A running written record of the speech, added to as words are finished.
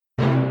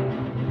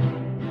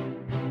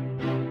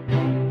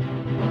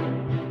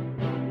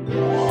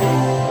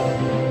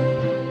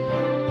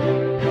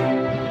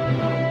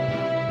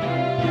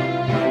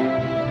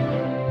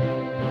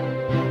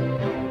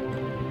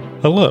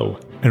Hello,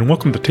 and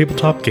welcome to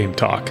Tabletop Game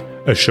Talk,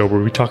 a show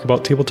where we talk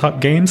about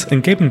tabletop games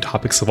and gaming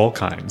topics of all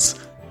kinds.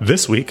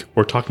 This week,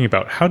 we're talking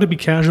about how to be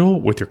casual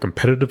with your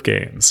competitive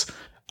games.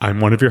 I'm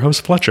one of your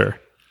hosts,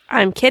 Fletcher.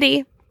 I'm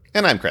Kitty.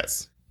 And I'm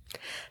Chris.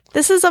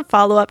 This is a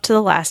follow-up to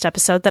the last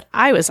episode that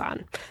I was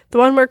on, the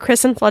one where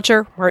Chris and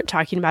Fletcher weren't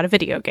talking about a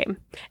video game.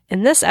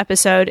 In this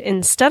episode,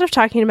 instead of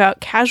talking about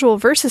casual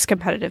versus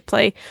competitive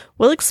play,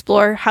 we'll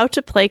explore how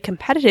to play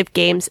competitive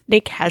games in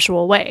a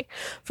casual way,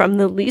 from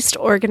the least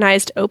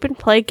organized open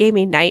play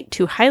gaming night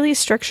to highly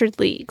structured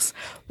leagues.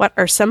 What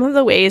are some of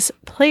the ways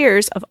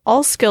players of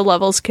all skill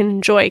levels can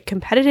enjoy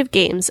competitive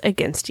games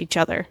against each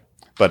other?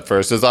 But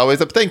first, as always,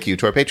 a thank you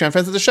to our Patreon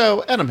friends of the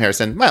show, Adam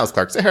Harrison, Miles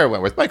Clark, Sahara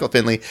Wentworth, Michael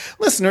Finley,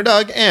 Listener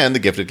Doug, and The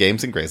Gift of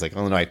Games in Grayslake,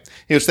 Illinois.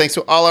 Huge thanks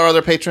to all our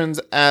other patrons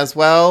as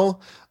well.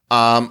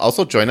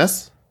 Also, join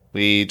us.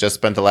 We just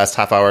spent the last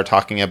half hour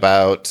talking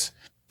about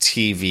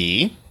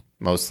TV,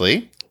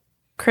 mostly.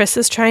 Chris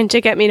is trying to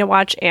get me to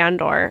watch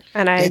Andor,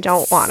 and I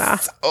don't wanna.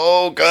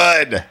 Oh,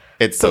 good.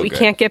 It's so good. But we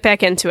can't get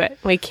back into it.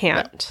 We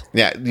can't.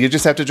 Yeah, you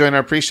just have to join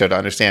our pre-show to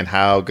understand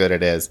how good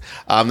it is.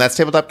 That's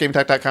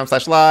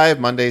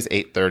tabletopgametalk.com/live, Mondays,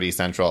 8:30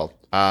 Central.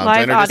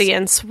 Live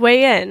audience,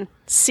 weigh in.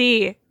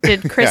 See,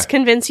 did Chris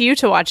convince you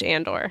to watch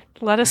Andor?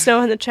 Let us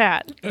know in the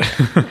chat.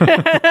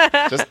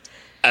 Just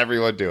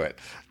everyone do it.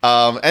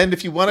 And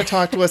if you want to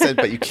talk to us,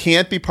 but you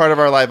can't be part of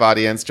our live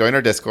audience, join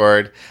our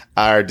Discord.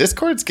 Our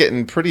Discord's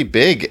getting pretty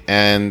big,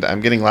 and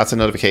I'm getting lots of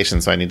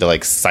notifications, so I need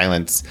to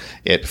silence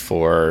it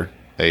for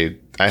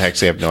I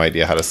actually have no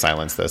idea how to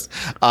silence this.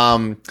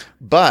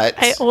 But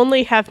I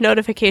only have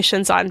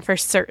notifications on for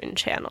certain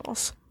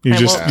channels. You I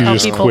just won't tell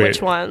people quit.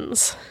 which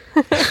ones.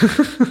 Just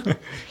quit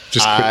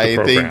the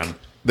program. Think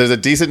there's a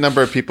decent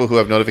number of people who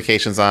have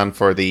notifications on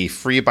for the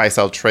free buy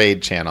sell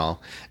trade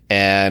channel,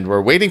 and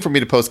were waiting for me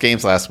to post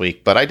games last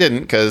week, but I didn't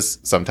because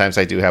sometimes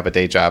I do have a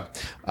day job.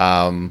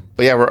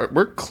 But yeah,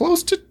 we're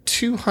close to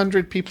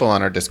 200 people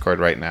on our Discord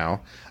right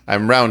now.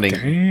 I'm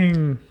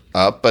rounding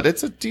up, but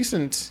it's a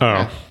decent.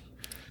 Oh.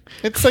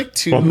 It's like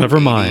 280. Well, never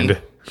mind.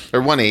 Or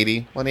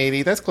 180.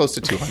 180. That's close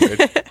to 200.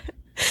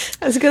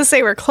 I was going to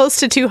say we're close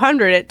to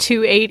 200 at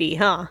 280,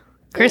 huh?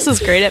 Chris is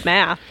great at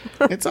math.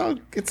 It's all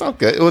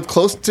good. It was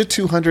close to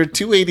 200.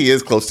 280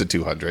 is close to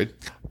 200.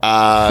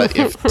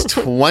 If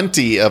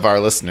 20 of our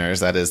listeners,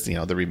 that is,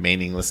 the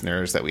remaining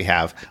listeners that we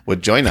have,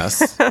 would join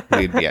us,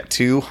 we'd be at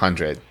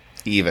 200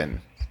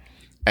 even.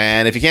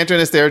 And if you can't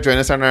join us there, join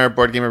us on our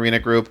Board Game Arena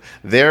group.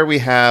 There we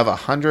have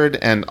 100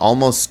 and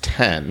almost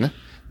 10.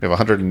 We have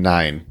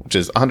 109, which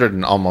is 100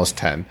 and almost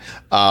 10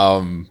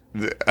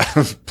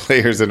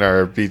 players in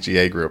our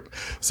BGA group.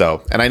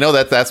 So, and I know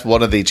that's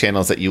one of the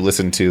channels that you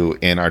listen to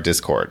in our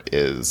Discord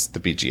is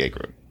the BGA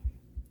group.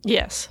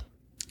 Yes.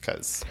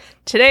 Because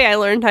today I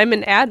learned I'm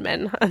an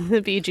admin on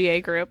the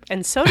BGA group,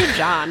 and so did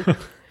John.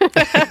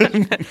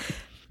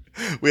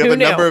 We have Who a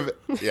knew? number of,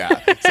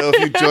 So if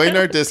you join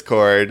our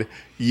Discord,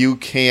 you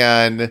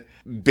can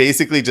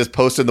basically just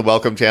post in the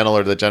welcome channel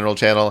or the general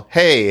channel,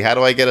 hey, how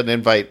do I get an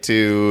invite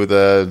to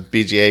the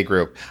BGA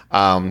group?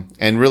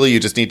 And really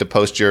you just need to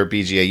post your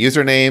BGA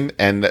username,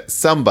 and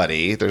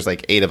somebody, there's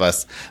 8 of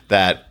us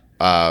that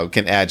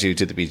can add you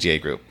to the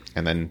BGA group.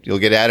 And then you'll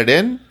get added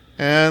in,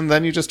 and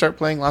then you just start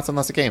playing lots and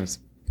lots of games.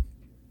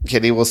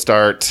 Kitty will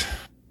start.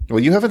 Well,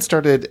 you haven't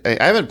started.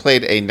 I haven't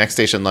played a Next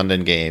Station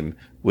London game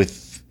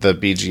with the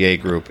BGA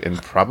group in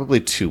probably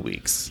 2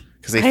 weeks.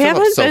 Because they fill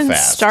up so been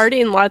fast.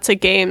 Starting lots of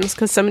games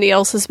because somebody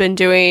else has been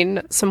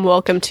doing some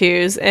Welcome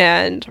Tos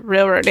and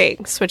Railroad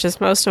Inks, which is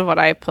most of what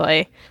I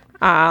play,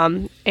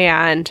 and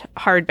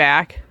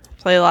Hardback.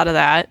 Play a lot of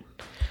that.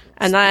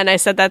 And then I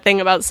said that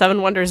thing about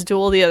Seven Wonders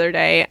Duel the other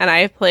day, and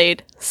I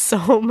played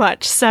so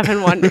much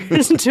Seven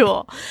Wonders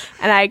Duel.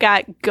 And I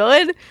got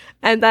good,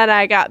 and then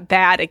I got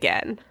bad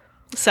again.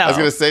 So I was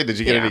going to say, did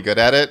you get any good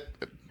at it?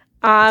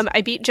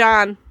 I beat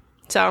John,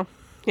 so...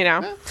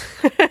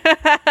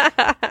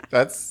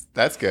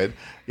 That's good.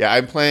 Yeah,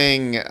 I'm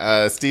playing.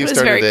 Steve was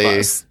started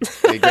very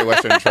a Great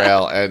Western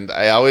Trail, and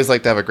I always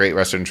like to have a Great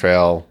Western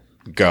Trail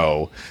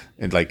go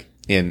and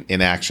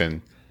in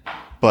action.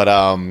 But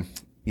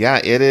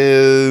yeah, it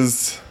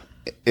is.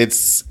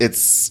 It's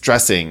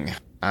stressing.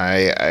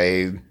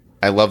 I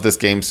love this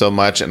game so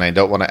much, and I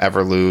don't want to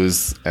ever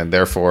lose, and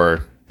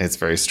therefore it's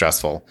very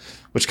stressful.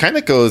 Which kind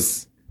of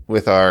goes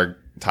with our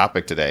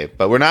topic today,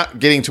 but we're not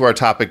getting to our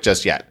topic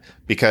just yet,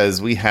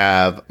 because we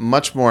have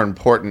much more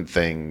important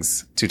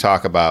things to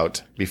talk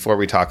about before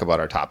we talk about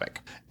our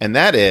topic. And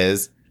that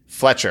is,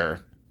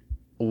 Fletcher,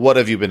 what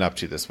have you been up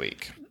to this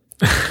week?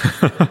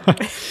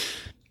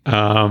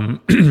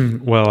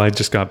 Well, I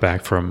just got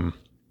back from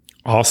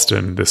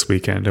Austin this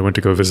weekend. I went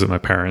to go visit my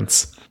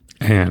parents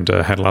and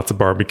had lots of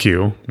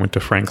barbecue. Went to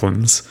Franklin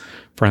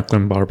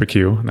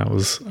Barbecue. And that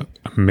was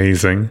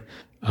amazing.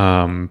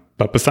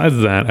 But besides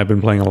that, I've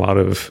been playing a lot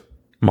of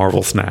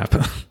Marvel Snap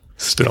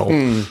still.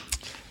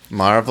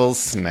 Marvel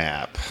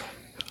Snap.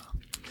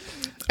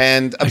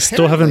 And I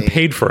still haven't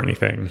paid for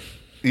anything.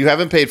 You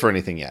haven't paid for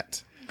anything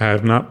yet. I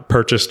have not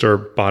purchased or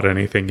bought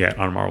anything yet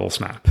on Marvel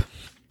Snap.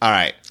 All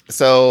right.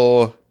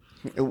 So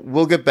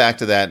we'll get back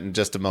to that in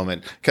just a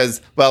moment.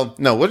 Because, well,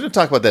 no, we're going to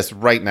talk about this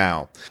right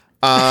now.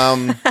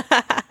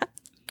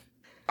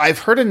 I've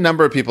heard a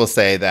number of people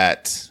say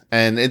that,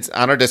 and it's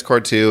on our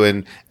Discord too,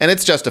 and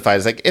it's justified.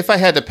 It's like, if I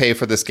had to pay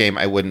for this game,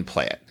 I wouldn't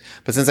play it.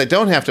 But since I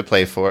don't have to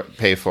pay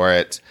for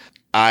it,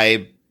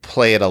 I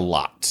play it a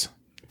lot,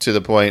 to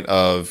the point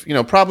of,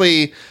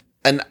 probably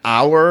an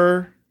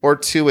hour or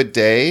two a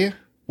day,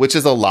 which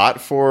is a lot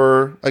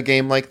for a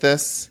game like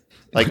this.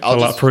 Like, a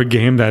lot for a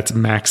game that's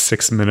max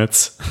 6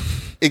 minutes.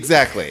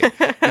 Exactly.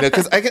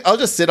 Because I'll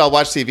just sit, I'll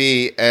watch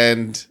TV,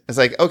 and it's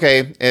like,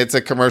 okay, it's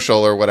a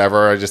commercial or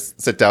whatever. I just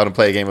sit down and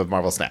play a game of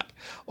Marvel Snap.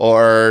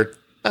 Or,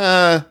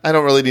 I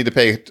don't really need to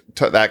pay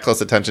that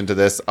close attention to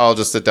this. I'll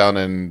just sit down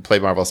and play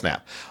Marvel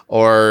Snap.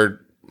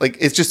 Or, like,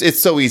 it's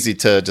so easy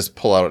to just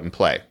pull out and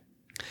play.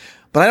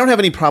 But I don't have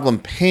any problem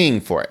paying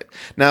for it.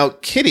 Now,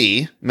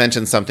 Kitty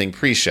mentioned something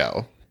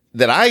pre-show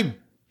that I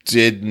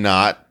did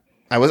not.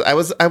 I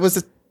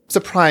was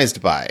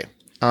surprised by.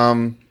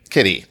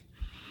 Kitty.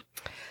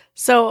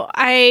 So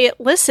I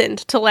listened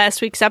to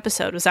last week's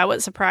episode. Was that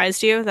what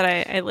surprised you,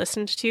 that I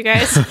listened to you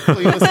guys?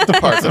 Well, you listened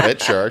to parts of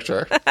it.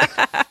 Sure.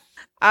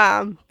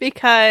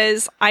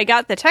 Because I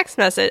got the text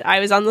message. I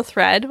was on the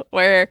thread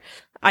where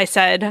I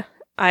said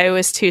I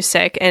was too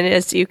sick. And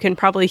as you can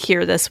probably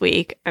hear this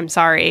week, I'm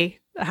sorry.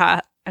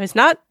 I was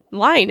not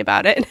lying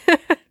about it.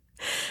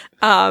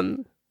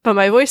 But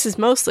my voice is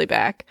mostly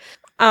back.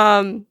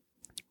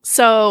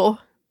 So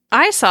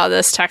I saw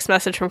this text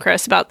message from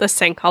Chris about this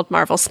thing called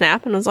Marvel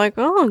Snap and was like,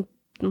 oh,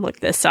 look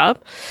this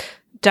up.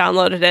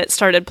 Downloaded it,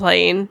 started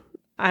playing.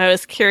 I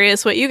was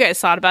curious what you guys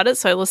thought about it,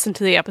 so I listened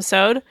to the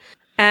episode.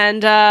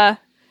 And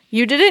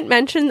you didn't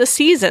mention the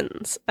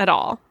seasons at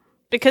all.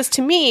 Because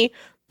to me,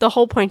 the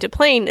whole point of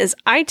playing is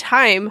I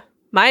time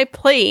my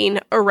playing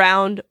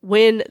around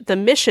when the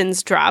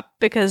missions drop,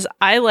 because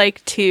I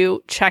like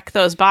to check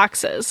those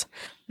boxes.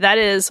 That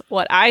is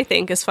what I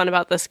think is fun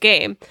about this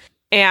game.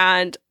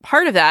 And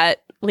part of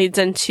that leads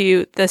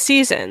into the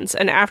seasons.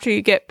 And after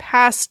you get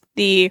past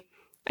I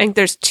think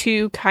there's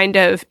 2 kind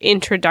of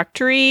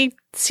introductory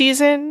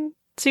seasons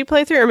you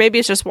play through, or maybe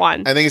it's just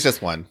one. I think it's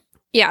just one.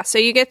 Yeah, so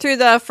you get through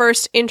the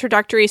first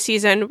introductory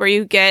season where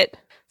you get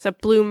the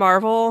Blue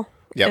Marvel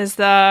is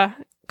the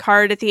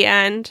card at the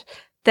end.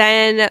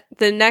 Then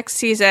the next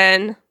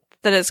season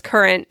that is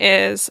current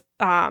is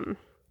a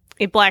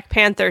Black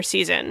Panther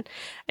season. And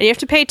you have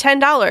to pay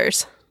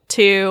 $10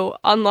 to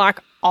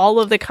unlock all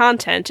of the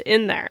content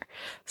in there.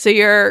 So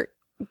you're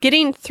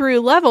getting through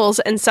levels,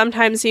 and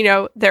sometimes,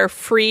 they're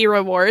free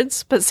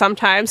rewards, but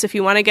sometimes if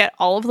you want to get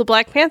all of the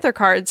Black Panther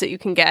cards that you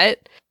can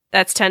get,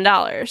 that's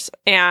 $10.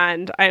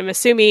 And I'm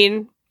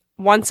assuming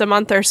once a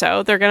month or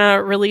so, they're going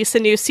to release a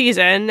new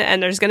season,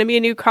 and there's going to be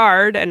a new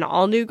card and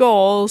all new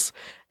goals.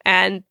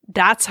 And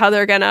that's how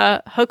they're going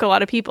to hook a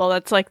lot of people.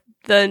 That's like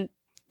the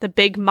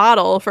big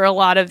model for a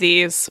lot of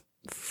these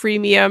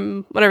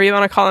freemium, whatever you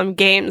want to call them,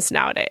 games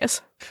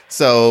nowadays.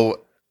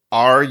 So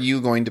are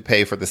you going to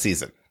pay for the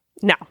season?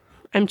 No,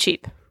 I'm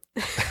cheap.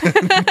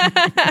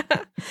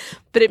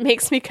 But it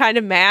makes me kind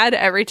of mad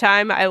every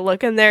time I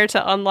look in there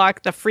to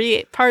unlock the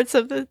free parts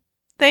of the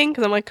thing,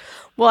 because I'm like,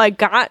 well, I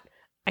got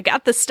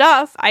the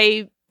stuff.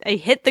 I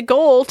hit the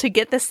goal to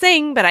get this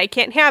thing, but I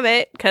can't have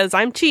it because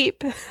I'm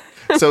cheap.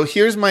 So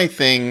here's my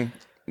thing.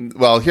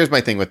 Well, here's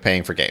my thing with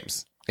paying for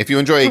games. If you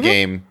enjoy a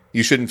game,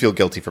 you shouldn't feel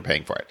guilty for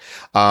paying for it.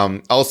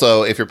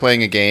 Also, if you're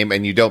playing a game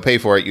and you don't pay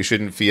for it, you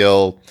shouldn't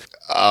feel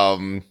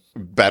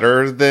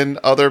better than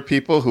other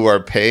people who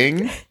are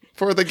paying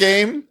for the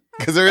game.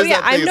 Because there is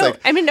that thing.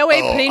 I'm in no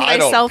way putting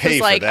myself as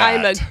like,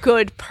 I'm a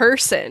good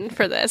person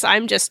for this.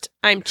 I'm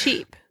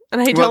cheap.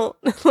 And I don't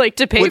like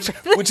to pay for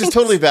things. Which is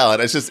totally valid.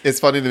 It's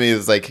funny to me.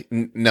 It's like,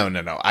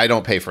 no. I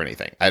don't pay for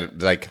anything.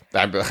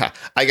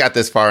 I got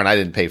this far and I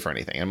didn't pay for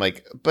anything. I'm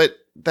like, but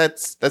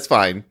that's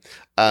fine.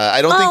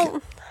 I don't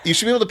think you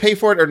should be able to pay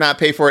for it or not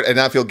pay for it and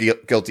not feel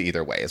guilty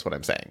either way, is what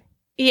I'm saying.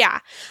 Yeah.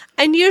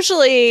 And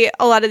usually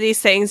a lot of these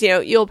things,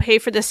 you'll pay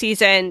for the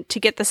season to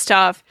get the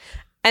stuff.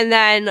 And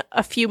then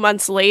a few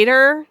months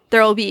later,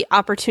 there will be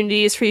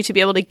opportunities for you to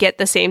be able to get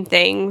the same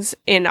things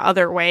in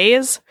other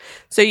ways.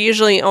 So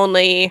usually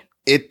only...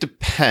 It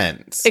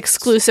depends.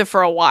 Exclusive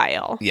for a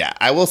while. Yeah.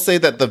 I will say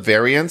that the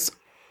variants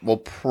will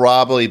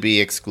probably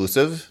be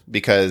exclusive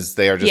because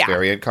they are just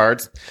variant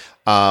cards.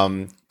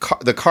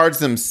 The cards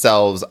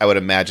themselves, I would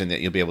imagine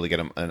that you'll be able to get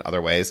them in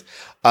other ways.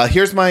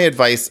 Here's my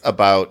advice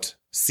about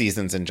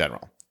seasons in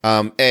general.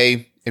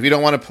 If you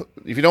don't want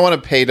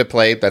to pay to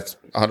play, that's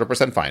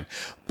 100% fine.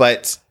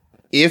 But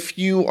if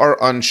you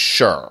are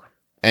unsure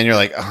and you're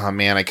like, oh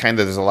man,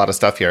 there's a lot of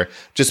stuff here,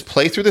 just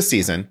play through the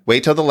season,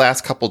 wait till the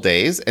last couple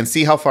days and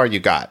see how far you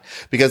got.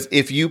 Because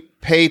if you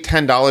pay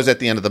 $10 at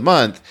the end of the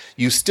month,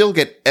 you still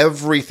get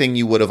everything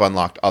you would have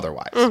unlocked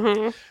otherwise.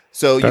 Mm-hmm.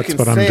 So that's you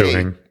can what say, I'm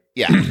doing.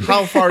 Yeah,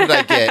 how far did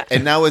I get?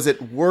 And now is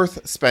it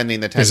worth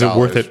spending the $10? Is it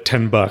worth it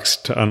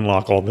 $10 to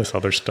unlock all this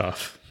other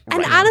stuff?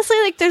 And honestly,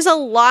 there's a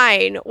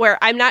line where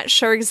I'm not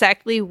sure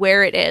exactly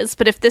where it is,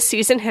 but if this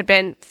season had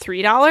been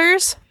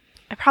 $3,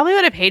 I probably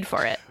would have paid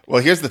for it.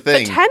 Well, here's the But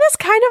thing. 10 is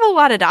kind of a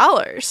lot of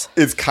dollars.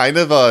 It's kind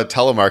of a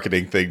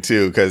telemarketing thing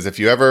too, because if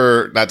you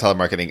ever not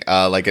telemarketing,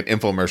 like an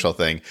infomercial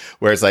thing,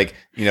 where it's like,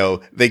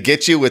 they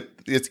get you with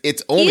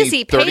it's only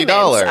Easy $30,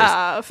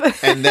 payments of.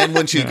 and then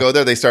once you go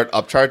there, they start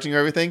upcharging you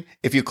everything.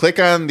 If you click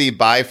on the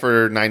buy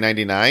for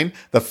 $9.99,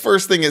 the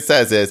first thing it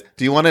says is,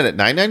 do you want it at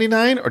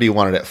 $9.99 or do you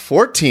want it at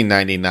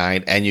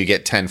 $14.99? And you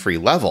get 10 free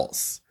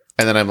levels.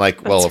 And then I'm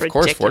like, well, That's of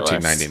course, ridiculous.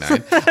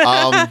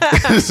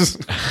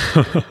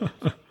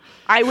 $14.99.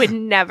 I would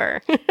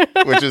never.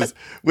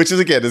 which is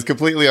again is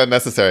completely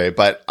unnecessary.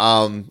 But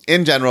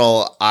in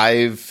general,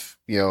 I've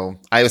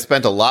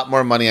spent a lot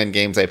more money on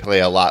games I play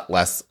a lot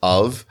less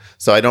of,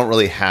 so I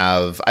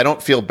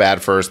don't feel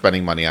bad for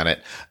spending money on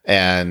it,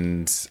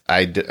 and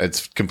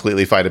it's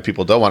completely fine if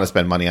people don't want to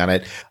spend money on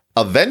it.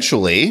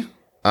 Eventually,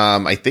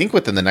 I think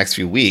within the next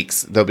few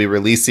weeks, they'll be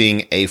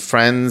releasing a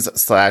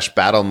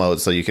friends/battle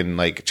mode, so you can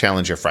like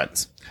challenge your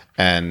friends,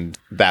 and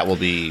that will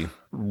be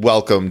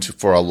welcomed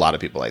for a lot of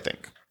people, I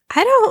think.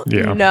 I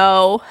don't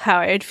know how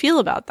I'd feel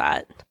about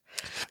that.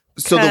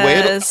 So the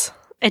way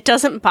it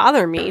doesn't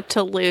bother me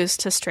to lose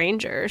to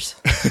strangers,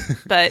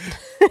 but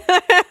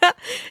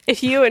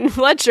if you and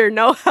Fletcher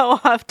know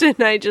how often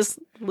I just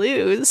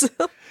lose.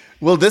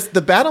 Well,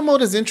 the battle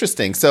mode is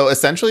interesting. So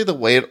essentially,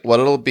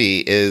 what it'll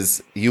be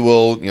is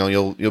you'll be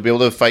able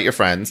to fight your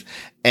friends,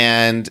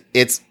 and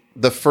it's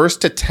the first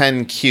to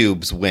 10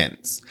 cubes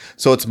wins.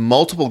 So it's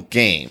multiple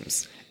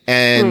games,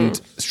 and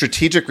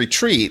strategic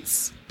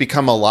retreats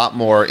become a lot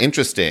more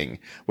interesting,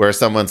 where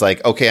someone's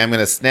like, okay, I'm going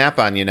to snap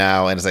on you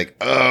now. And it's like,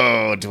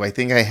 oh, do I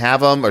think I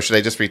have them, or should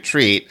I just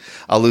retreat?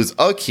 I'll lose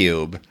a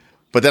cube,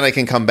 but then I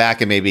can come back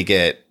and maybe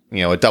get,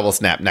 a double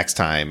snap next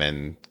time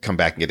and come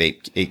back and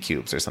get eight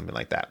cubes or something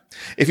like that.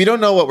 If you don't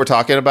know what we're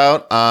talking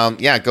about,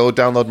 go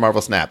download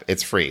Marvel Snap.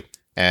 It's free,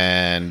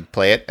 and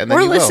play it. And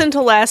then listen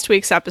to last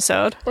week's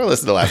episode. One of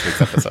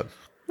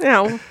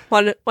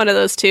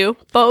those two,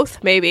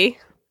 both maybe.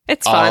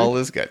 It's fun. All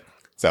is good.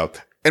 So,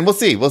 and we'll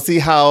see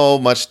how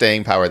much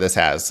staying power this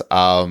has.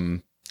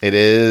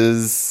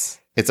 It's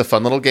a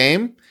fun little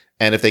game,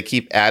 and if they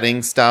keep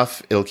adding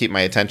stuff, it'll keep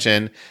my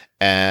attention.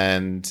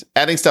 And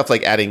adding stuff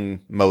like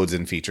adding modes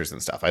and features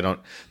and stuff. I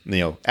don't,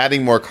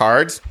 adding more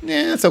cards,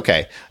 it's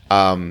okay.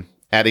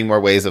 Adding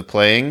more ways of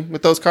playing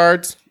with those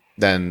cards,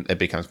 then it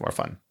becomes more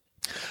fun.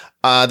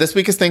 This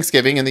week is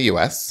Thanksgiving in the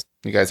US.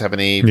 You guys have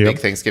any big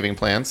Thanksgiving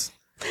plans?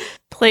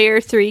 Player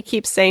 3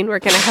 keeps saying we're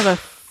going to have a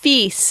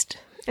feast,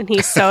 and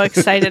he's so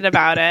excited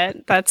about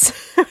it. That's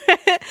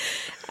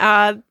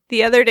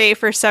the other day,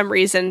 for some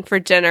reason, for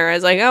dinner, I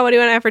was like, oh, what do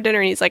you want to have for dinner?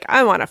 And he's like,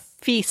 I want a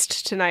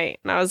feast tonight.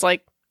 And I was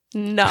like,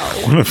 no,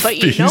 but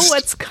you know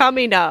what's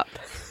coming up.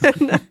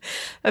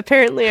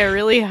 Apparently, I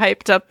really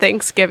hyped up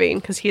Thanksgiving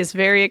because he is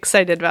very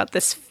excited about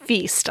this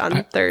feast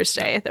on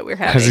Thursday that we're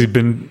having. Has he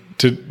been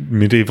to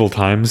medieval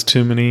times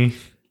too many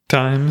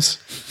times?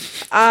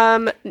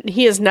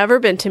 He has never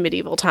been to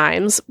medieval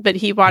times, but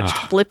he watched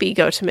Blippi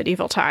go to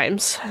medieval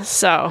times.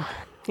 So,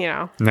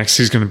 Next,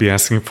 he's going to be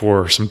asking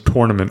for some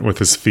tournament with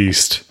his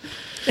feast.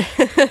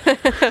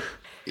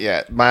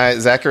 Yeah, my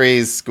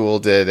Zachary's school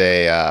did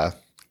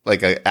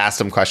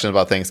asked him questions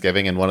about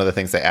Thanksgiving, and one of the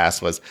things they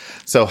asked was,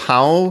 so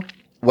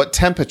what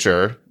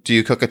temperature do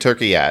you cook a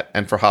turkey at,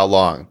 and for how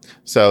long?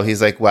 So he's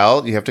like,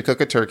 well, you have to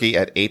cook a turkey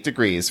at 8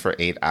 degrees for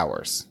 8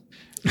 hours.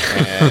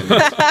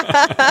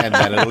 And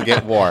then it'll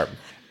get warm.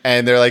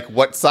 And they're like,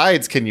 what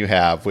sides can you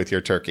have with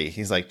your turkey?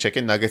 He's like,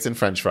 chicken nuggets and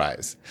French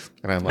fries.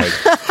 And I'm like,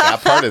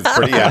 that part is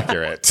pretty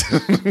accurate.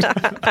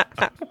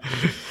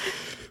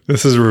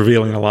 This is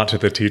revealing a lot to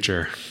the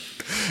teacher.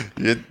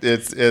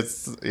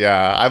 It's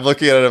I'm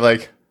looking at it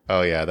like,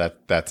 oh yeah,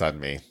 that's on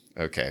me.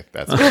 Okay,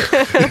 that's good.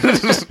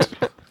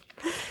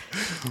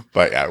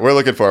 But yeah, we're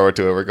looking forward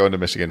to it. We're going to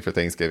Michigan for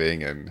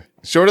Thanksgiving, and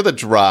short of the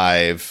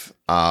drive,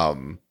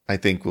 I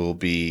think will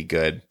be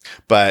good.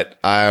 But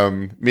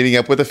I'm meeting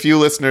up with a few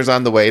listeners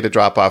on the way to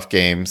drop off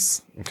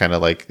games. I'm kind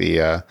of like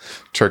the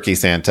turkey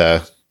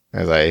Santa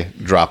as I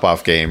drop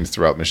off games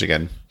throughout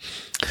Michigan.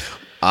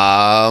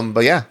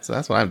 But yeah, so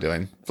that's what I'm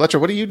doing. Fletcher,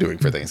 what are you doing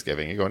for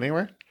Thanksgiving? You going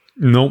anywhere?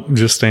 Nope,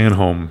 just staying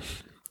home.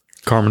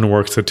 Carmen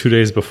works the 2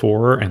 days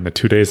before and the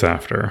 2 days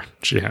after.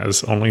 She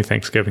has only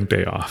Thanksgiving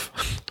Day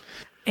off.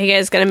 Are you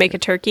guys going to make a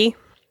turkey?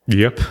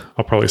 Yep,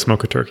 I'll probably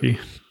smoke a turkey.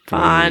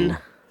 Fun.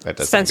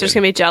 Spencer's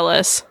going to be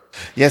jealous.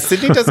 Yeah,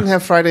 Sydney doesn't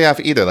have Friday off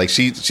either. Like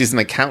she's an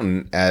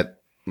accountant at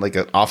like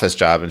an office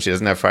job, and she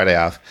doesn't have Friday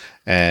off.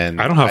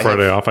 And I don't have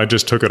Friday off. I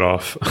just took it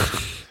off.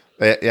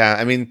 Yeah,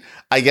 I mean,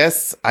 I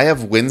guess I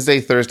have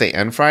Wednesday, Thursday,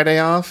 and Friday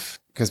off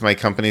because my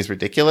company's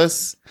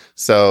ridiculous.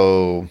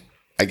 So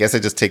I guess I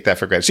just take that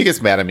for granted. She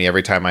gets mad at me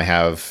every time I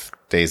have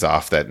days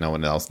off that no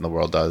one else in the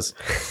world does.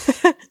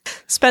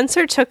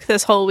 Spencer took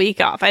this whole week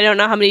off. I don't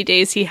know how many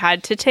days he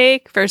had to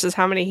take versus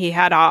how many he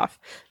had off,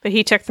 but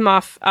he took them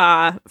off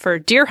for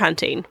deer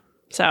hunting.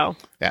 So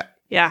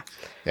yeah.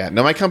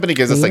 No, my company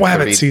gives us like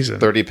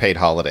 30 paid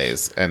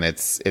holidays, and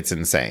it's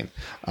insane.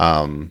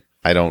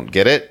 I don't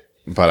get it,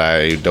 but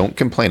I don't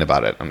complain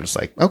about it. I'm just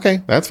like,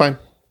 okay, that's fine.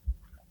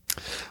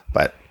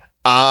 But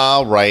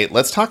all right,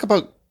 let's talk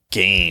about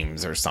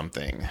games or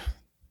something.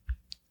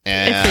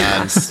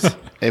 And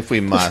if we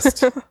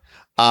must.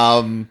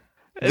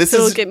 This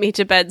will get me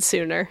to bed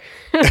sooner.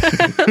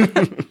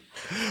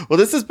 Well,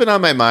 this has been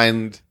on my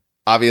mind,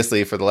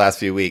 obviously, for the last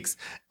few weeks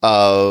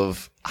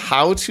of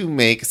how to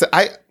make. So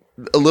a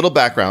little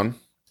background.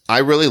 I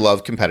really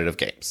love competitive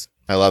games.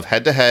 I love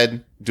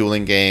head-to-head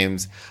dueling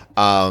games.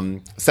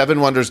 Seven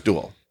Wonders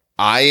Duel.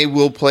 I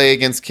will play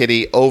against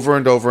Kitty over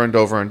and over and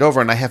over and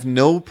over, and I have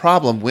no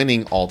problem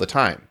winning all the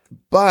time.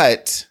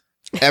 But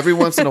every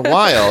once in a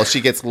while,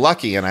 she gets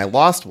lucky, and I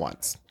lost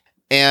once.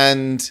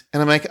 And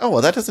I'm like, oh,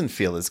 well, that doesn't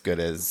feel as good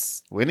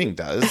as winning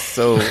does.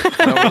 So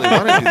I don't really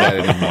want to do that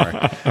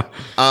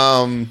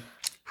anymore.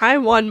 I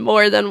won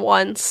more than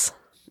once.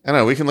 I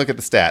don't know. We can look at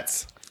the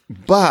stats.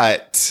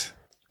 But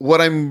what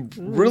I'm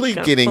really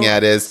getting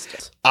at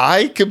is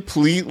I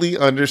completely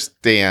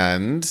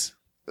understand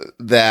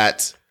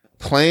that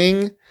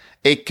playing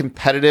a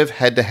competitive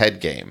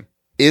head-to-head game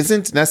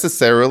isn't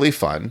necessarily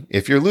fun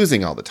if you're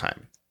losing all the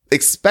time,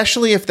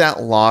 especially if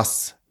that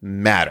loss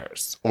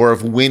matters or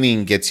if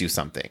winning gets you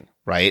something,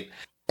 right?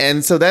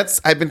 And so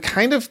I've been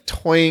kind of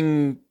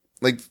trying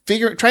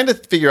to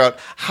figure out,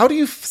 how do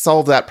you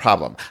solve that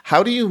problem?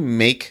 How do you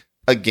make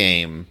a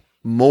game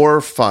more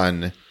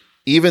fun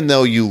even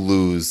though you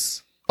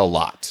lose a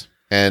lot?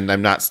 And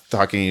I'm not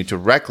talking to you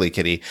directly,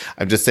 Kitty.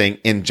 I'm just saying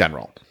in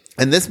general.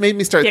 And this made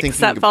me start thinking.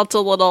 That felt a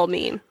little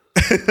mean.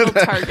 A little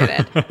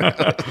targeted.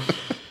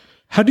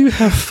 How do you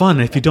have fun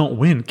if you don't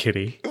win,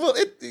 Kitty? Well,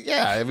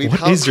 I mean,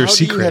 what is your how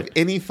secret? Do you have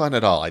any fun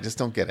at all? I just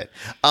don't get it.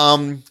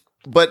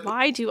 But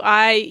why do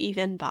I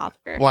even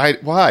bother? Why?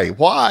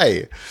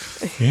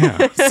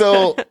 Yeah.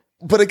 So,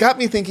 but it got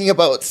me thinking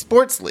about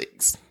sports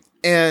leagues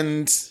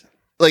and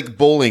like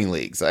bowling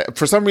leagues.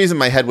 For some reason,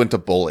 my head went to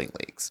bowling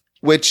leagues,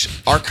 which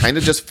are kind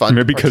of just fun.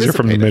 Maybe because you're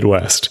from the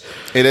Midwest.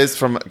 It is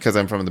because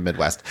I'm from the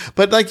Midwest.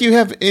 But like you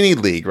have any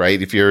league,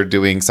 right? If you're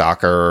doing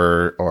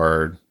soccer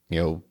or I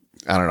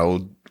don't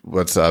know,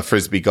 what's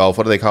frisbee golf?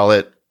 What do they call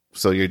it?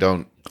 So you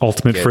don't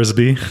ultimate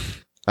frisbee.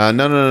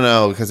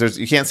 No. Because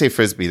you can't say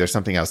frisbee. There's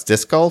something else.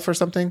 Disc golf or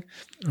something.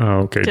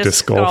 Oh, okay.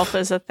 Disc golf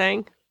is a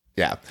thing.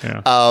 Yeah.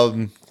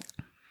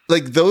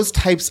 Like those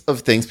types of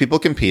things people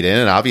compete in,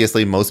 and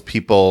obviously most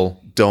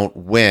people don't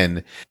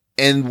win.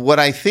 And what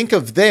I think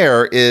of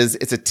there is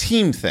it's a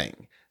team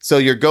thing. So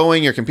you're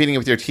competing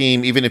with your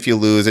team. Even if you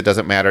lose, it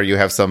doesn't matter. You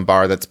have some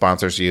bar that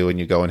sponsors you and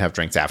you go and have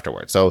drinks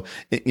afterwards. So,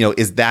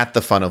 is that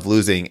the fun of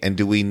losing? And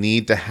do we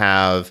need to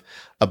have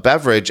a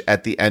beverage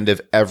at the end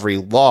of every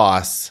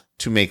loss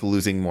to make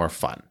losing more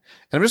fun?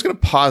 And I'm just going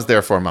to pause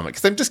there for a moment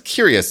because I'm just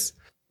curious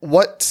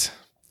what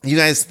you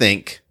guys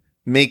think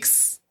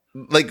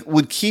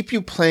would keep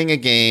you playing a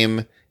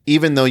game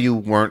even though you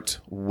weren't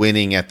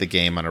winning at the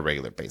game on a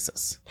regular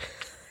basis.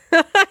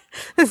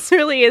 This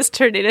really is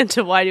turning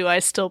into, why do I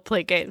still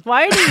play games?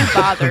 Why do you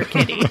bother,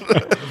 Kitty?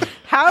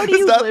 How do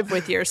you live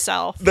with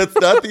yourself? That's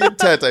not the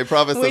intent. I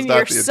promise that's not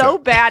the intent. You're so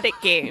bad at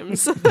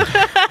games.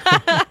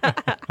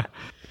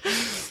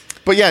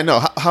 But yeah,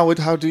 no,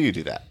 how do you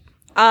do that?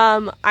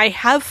 I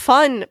have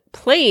fun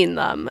playing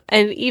them.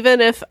 And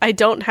even if I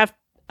don't have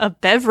a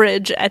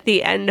beverage at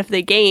the end of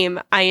the game,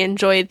 I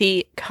enjoy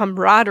the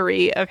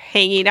camaraderie of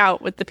hanging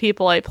out with the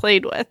people I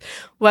played with,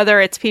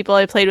 whether it's people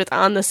I played with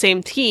on the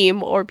same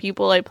team or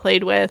people I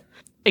played with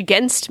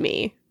against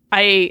me.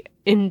 I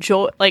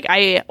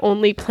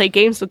only play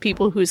games with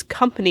people whose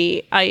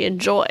company I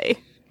enjoy.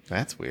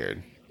 That's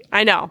weird.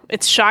 I know.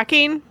 It's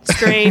shocking,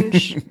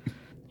 strange.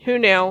 Who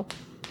knew?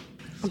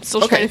 I'm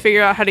still trying to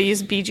figure out how to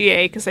use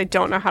BGA because I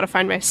don't know how to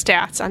find my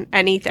stats on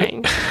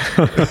anything.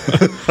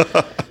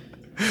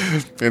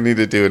 I need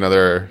to do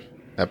another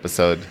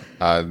episode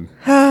on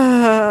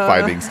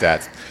finding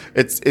stats.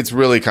 It's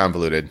really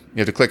convoluted. You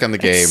have to click on the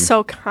game. It's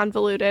so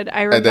convoluted.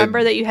 I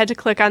remember that you had to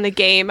click on the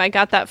game. I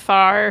got that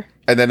far.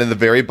 And then in the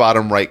very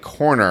bottom right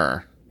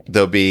corner,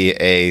 there'll be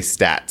a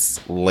stats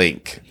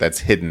link that's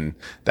hidden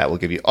that will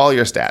give you all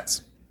your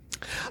stats.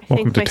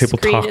 Welcome to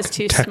Tabletop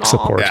Tech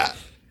Support. Yeah.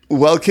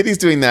 While Kitty's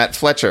doing that,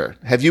 Fletcher,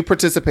 have you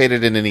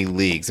participated in any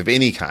leagues of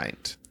any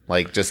kind?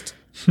 Like just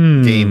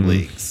game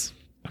leagues?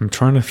 I'm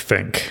trying to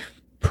think.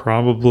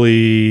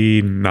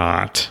 Probably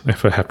not,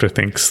 if I have to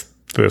think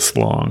this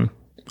long.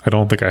 I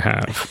don't think I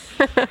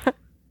have.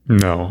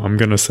 No, I'm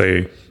gonna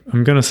say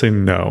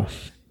no.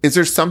 Is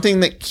there something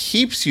that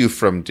keeps you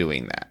from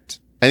doing that?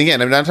 And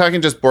again, I'm not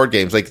talking just board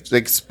games,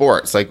 like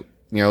sports. Like,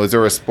 is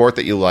there a sport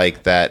that you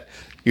like that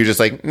you're just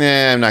like,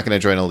 nah, I'm not gonna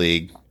join a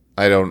league.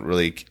 I don't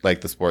really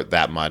like the sport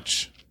that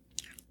much.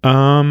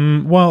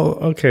 Well,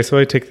 okay, so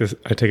I take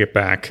it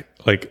back.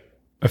 Like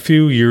a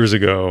few years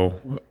ago,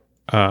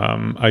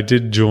 I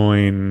did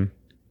join,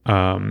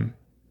 I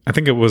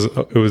think it was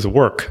a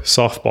work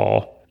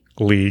softball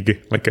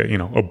league, like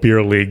a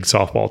beer league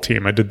softball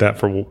team. I did that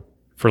for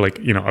like,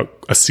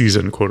 a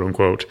season, quote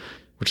unquote,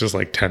 which is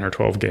like 10 or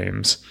 12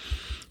 games.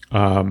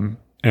 And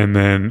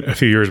then a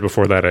few years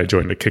before that, I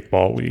joined a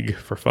kickball league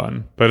for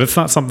fun, but it's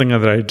not something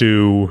that I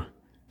do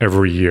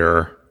every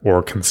year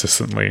or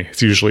consistently.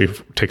 It's usually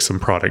takes some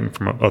prodding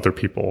from other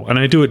people. And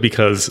I do it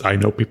because I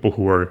know people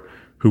who are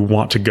who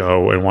want to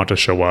go and want to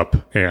show up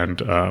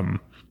and,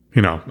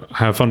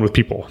 have fun with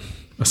people,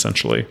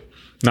 essentially.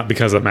 Not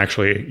because I'm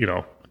actually,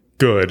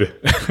 good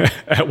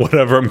at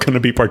whatever I'm going to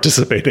be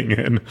participating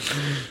in.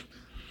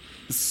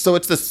 So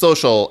it's the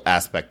social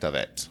aspect of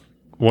it.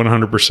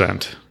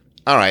 100%.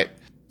 All right.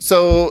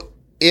 So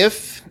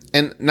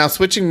and now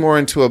switching more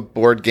into a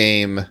board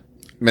game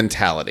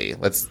mentality,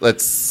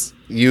 let's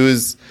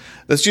use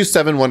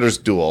Seven Wonders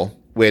Duel,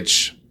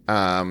 which,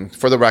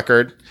 for the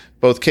record,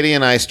 both Kitty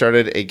and I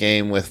started a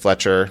game with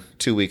Fletcher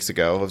 2 weeks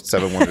ago of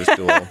Seven Wonders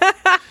Duel.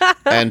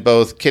 And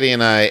both Kitty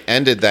and I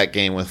ended that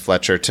game with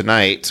Fletcher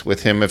tonight,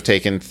 with him have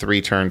taken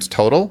 3 turns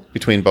total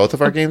between both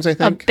of our games, I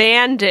think.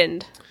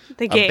 Abandoned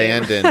the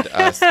game. Abandoned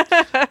us.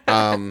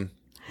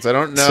 So I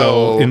don't know.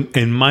 So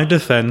in my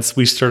defense,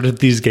 we started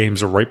these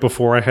games right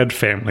before I had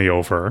family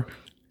over,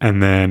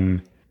 and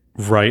then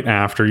right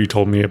after you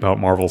told me about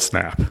Marvel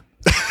Snap.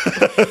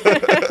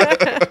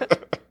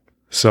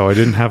 So I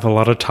didn't have a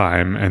lot of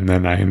time, and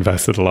then I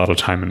invested a lot of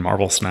time in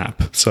Marvel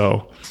Snap.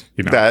 So,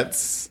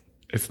 it's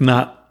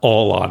not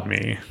all on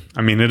me.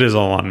 I mean, it is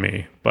all on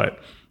me, but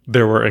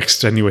there were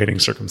extenuating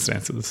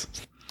circumstances.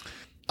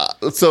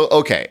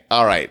 Okay.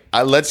 All right.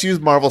 Let's use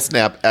Marvel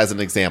Snap as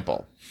an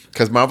example,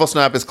 because Marvel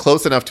Snap is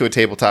close enough to a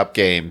tabletop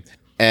game,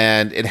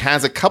 and it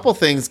has a couple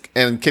things.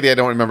 And Kitty, I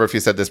don't remember if you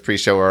said this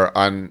pre-show or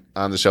on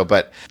the show,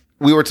 but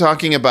we were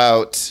talking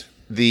about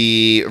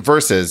the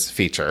versus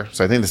feature.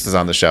 So I think this is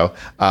on the show.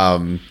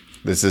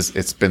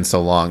 It's been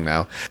so long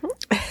now.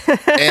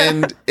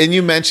 and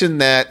you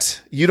mentioned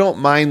that you don't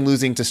mind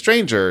losing to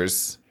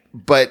strangers,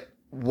 but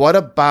what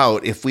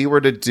about if we were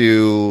to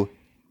do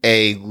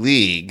a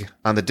league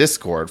on the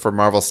Discord for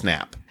Marvel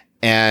Snap,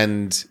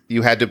 and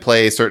you had to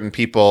play certain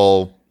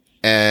people,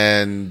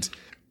 and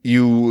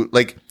you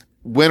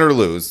win or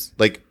lose?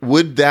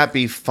 Would that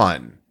be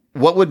fun?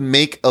 What would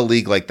make a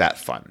league like that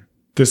fun?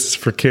 This is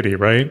for Kitty,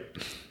 right?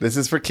 This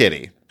is for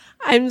Kitty.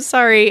 I'm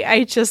sorry.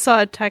 I just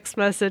saw a text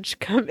message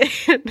come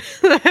in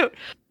that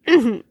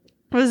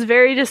was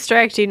very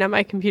distracting on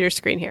my computer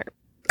screen here.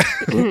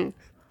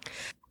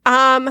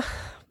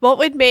 What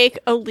would make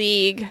a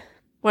league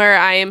where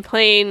I am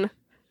playing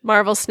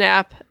Marvel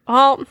Snap?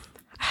 Well,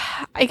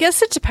 I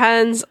guess it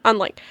depends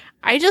on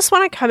I just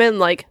want to come in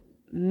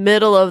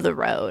middle of the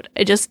road.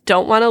 I just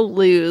don't want to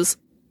lose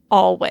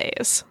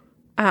always.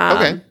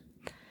 Okay.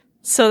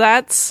 So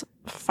that's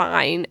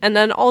fine. And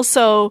then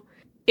also,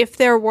 if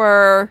there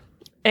were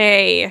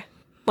a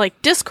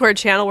Discord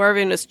channel where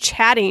everyone was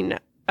chatting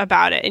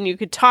about it and you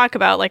could talk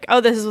about oh,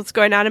 this is what's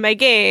going on in my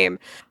game.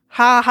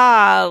 Ha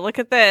ha, look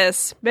at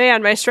this.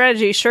 Man, my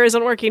strategy sure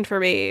isn't working for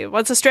me.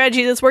 What's a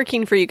strategy that's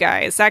working for you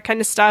guys? That kind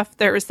of stuff.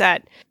 There was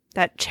that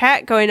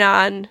chat going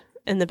on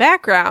in the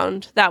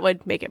background that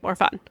would make it more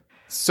fun.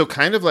 So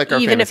kind of like our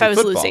even if I was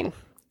football. losing.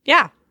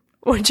 Yeah.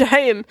 Which I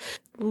am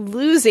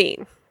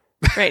losing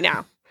right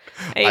now.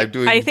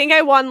 I think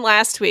I won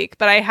last week,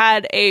 but I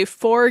had a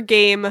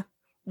 4-game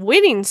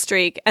winning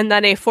streak and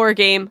then a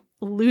 4-game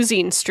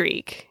losing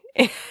streak.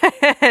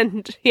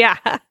 And yeah,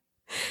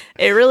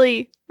 it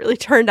really, really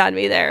turned on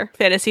me there,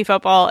 fantasy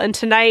football. And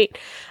tonight,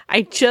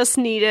 I just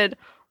needed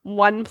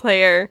one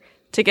player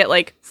to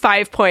get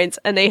 5 points,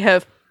 and they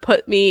have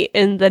put me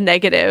in the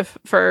negative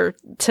for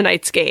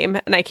tonight's game,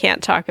 and I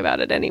can't talk about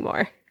it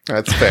anymore.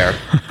 That's fair.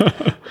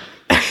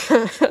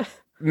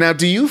 Now,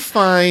 do you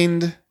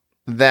find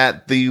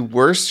that the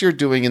worse you're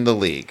doing in the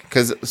league,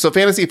 so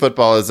fantasy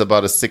football is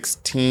about a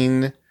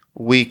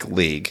 16-week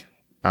league,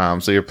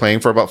 so you're playing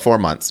for about 4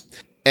 months,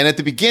 and at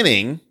the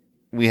beginning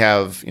we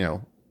have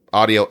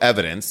audio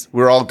evidence.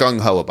 We're all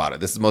gung-ho about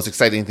it. This is the most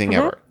exciting thing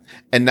ever.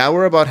 And now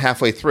we're about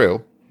halfway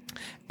through,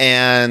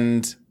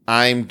 and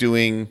I'm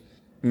doing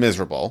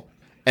miserable,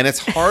 and it's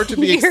hard to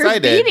be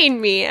excited. You're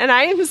beating me, and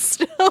I am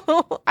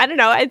still, I don't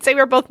know, I'd say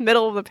we're both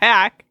middle of the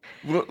pack.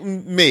 Well,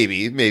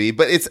 maybe,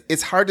 but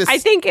it's hard to. I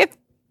think if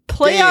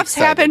playoffs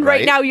happen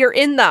right now, you're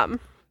in them.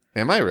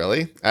 Am I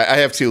really? I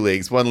have 2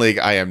 leagues. One league,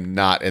 I am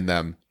not in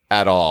them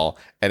at all,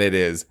 and it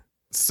is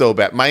so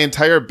bad. My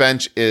entire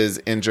bench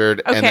is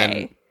injured, and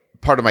then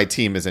part of my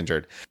team is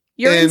injured.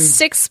 You're in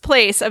 6th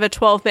place of a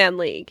 12-man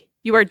league.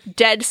 You are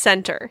dead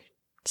center.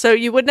 So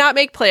you would not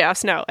make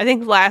playoffs, no. I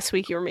think last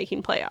week you were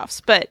making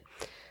playoffs, but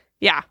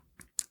yeah,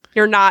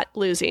 you're not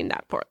losing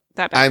that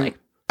badly.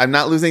 I'm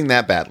not losing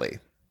that badly,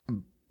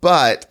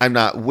 but I'm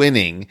not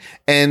winning.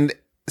 And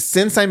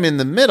since I'm in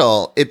the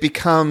middle, it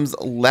becomes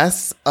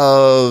less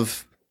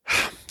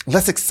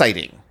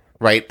exciting,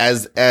 right?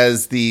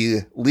 As the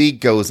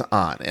league goes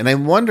on. And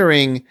I'm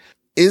wondering,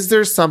 is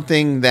there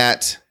something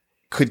that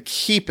could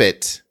keep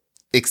it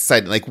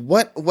exciting?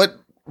 What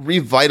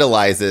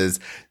revitalizes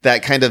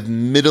that kind of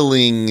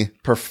middling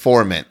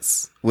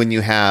performance when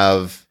you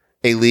have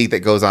a league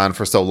that goes on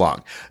for so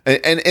long?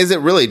 And is it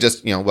really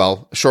just,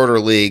 shorter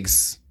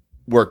leagues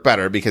work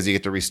better because you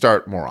get to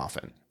restart more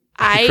often?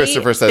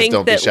 Christopher says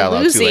don't be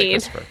shallow. Too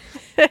late,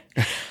 Christopher.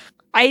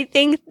 I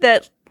think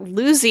that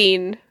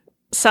losing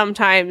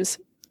sometimes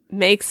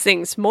makes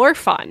things more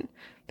fun,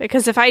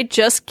 because if I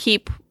just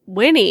keep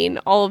winning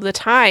all of the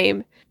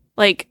time,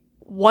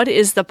 what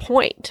is the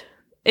point?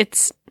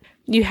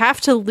 you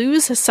have to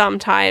lose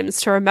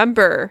sometimes to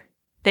remember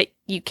that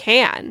you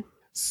can.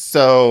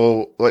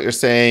 So what you're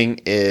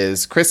saying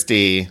is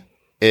Christy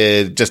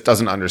just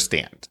doesn't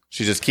understand.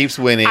 She just keeps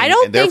winning, I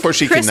don't and therefore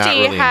think she cannot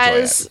Christy really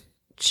enjoy it.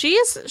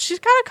 She's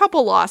got a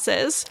couple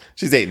losses.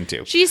 She's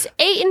 8-2. She's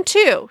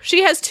 8-2.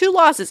 She has 2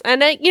 losses,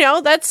 and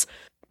that's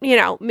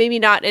maybe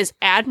not as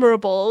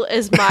admirable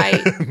as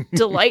my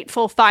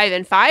delightful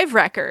 5-5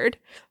 record,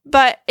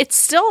 but it's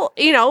still,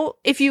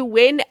 if you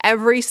win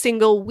every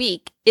single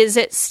week, is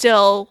it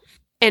still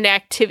an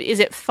activity? Is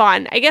it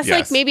fun? I guess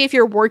Yes. maybe if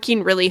you're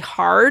working really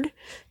hard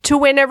to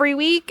win every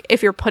week,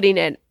 if you're putting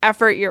in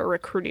effort, you're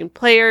recruiting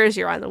players,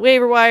 you're on the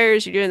waiver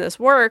wires, you're doing this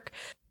work,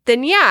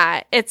 then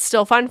yeah, it's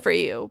still fun for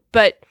you.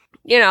 But,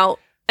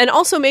 and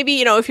also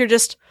maybe, if you're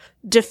just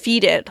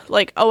defeated,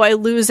 like, oh, I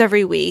lose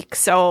every week,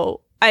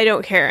 so I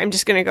don't care. I'm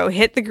just going to go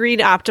hit the green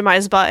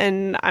optimize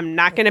button. I'm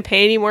not going to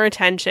pay any more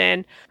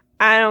attention.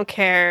 I don't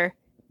care.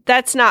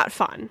 That's not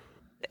fun.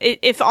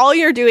 If all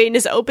you're doing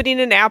is opening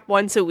an app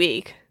once a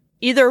week,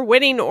 either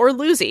winning or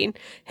losing,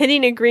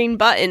 hitting a green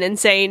button and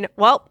saying,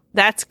 well,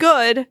 that's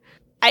good,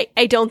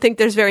 I don't think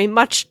there's very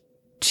much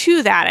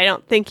to that. I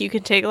don't think you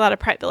can take a lot of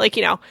pride.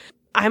 But,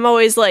 I'm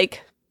always,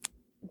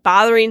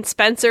 bothering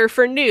Spencer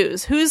for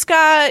news. Who's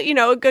got,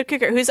 a good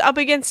kicker? Who's up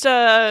against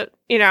a,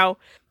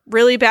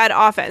 really bad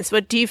offense?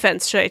 What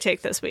defense should I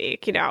take this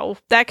week?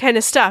 That kind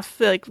of stuff.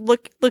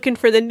 Looking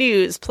for the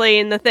news,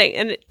 playing the thing.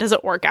 And does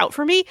it work out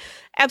for me?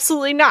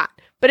 Absolutely not.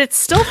 But it's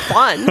still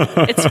fun.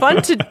 It's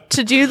fun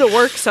to do the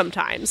work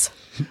sometimes.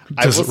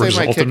 Does it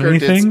result in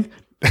anything?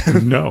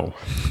 No.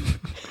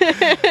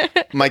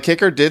 My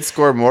kicker did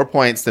score more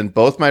points than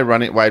both my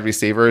wide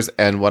receivers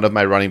and one of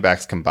my running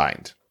backs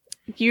combined.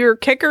 Your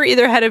kicker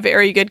either had a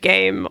very good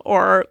game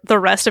or the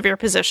rest of your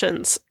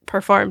positions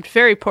performed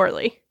very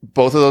poorly.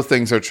 Both of those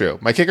things are true.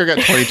 My kicker got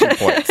 22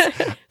 points,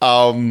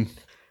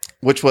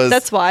 which was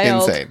That's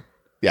wild. Insane.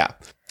 Yeah.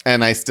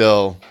 And I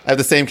have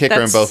the same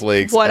kicker in both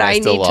leagues. What and I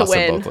still need to lost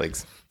win. in both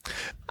leagues.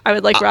 I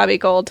would like Robbie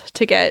Gold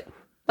to get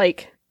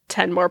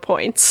 10 more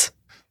points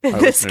in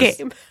this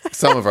game.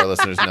 Some of our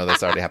listeners know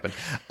this already happened.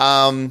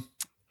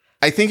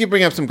 I think you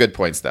bring up some good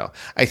points, though.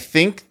 I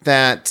think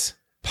that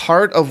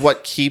part of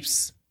what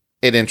keeps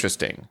it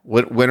interesting,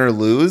 win or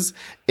lose,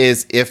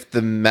 is if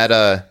the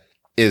meta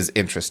is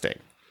interesting,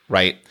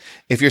 right?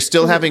 If you're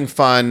still having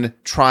fun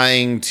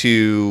trying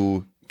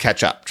to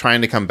catch up,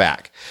 trying to come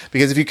back.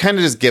 Because if you kind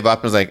of just give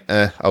up and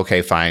it's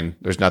okay, fine,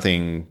 there's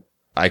nothing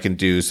I can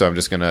do, so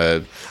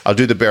I'll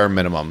do the bare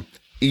minimum.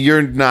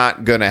 You're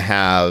not going to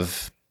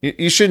have,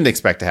 you shouldn't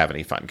expect to have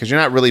any fun because you're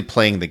not really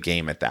playing the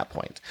game at that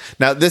point.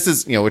 Now, this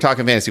is, we're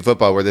talking fantasy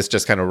football where this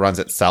just kind of runs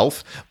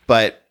itself,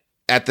 but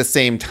at the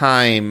same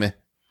time,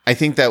 I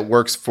think that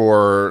works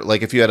for,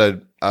 if you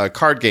had a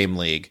card game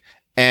league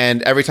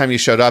and every time you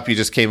showed up, you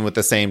just came in with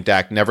the same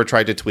deck, never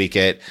tried to tweak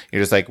it.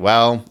 You're just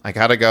well, I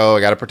got to go.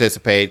 I got to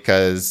participate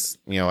because,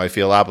 I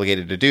feel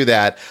obligated to do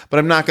that, but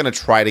I'm not going to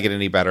try to get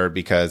any better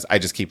because I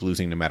just keep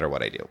losing no matter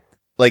what I do.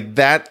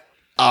 That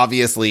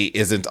obviously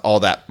isn't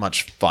all that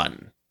much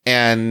fun.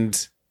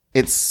 And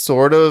it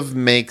sort of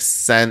makes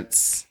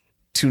sense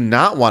to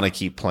not want to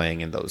keep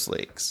playing in those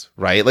leagues,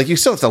 right? You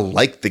still have to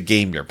like the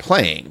game you're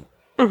playing.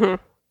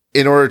 Mm-hmm.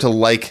 In order to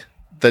like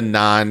the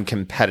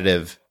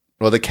non-competitive,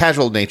 the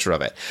casual nature of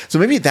it. So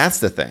maybe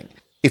that's the thing.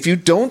 If you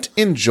don't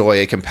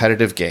enjoy a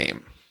competitive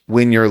game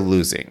when you're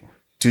losing,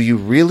 do you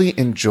really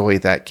enjoy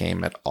that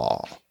game at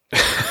all?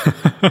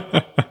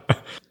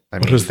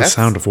 What is the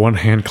sound of one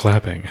hand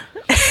clapping?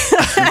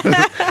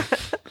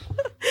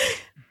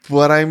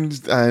 But I'm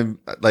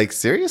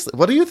seriously,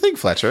 what do you think,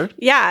 Fletcher?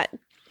 Yeah,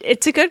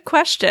 it's a good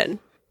question.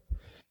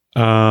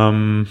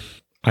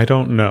 I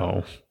don't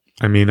know.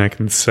 I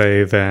can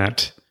say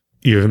that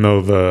even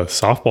though the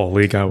softball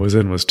league I was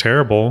in was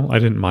terrible, I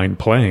didn't mind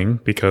playing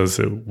because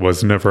it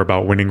was never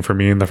about winning for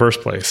me in the first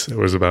place. It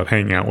was about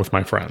hanging out with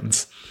my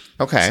friends.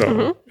 Okay.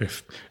 So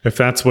if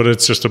that's what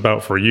it's just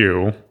about for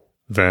you,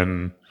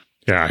 then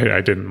yeah,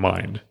 I didn't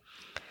mind.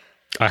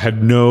 I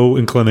had no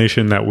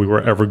inclination that we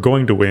were ever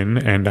going to win,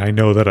 and I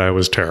know that I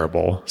was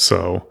terrible.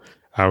 So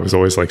I was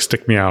always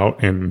stick me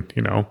out in,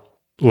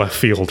 left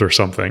field or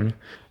something.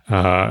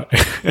 And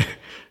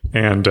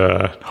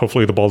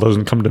hopefully the ball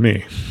doesn't come to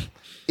me.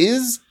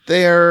 Is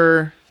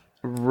there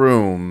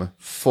room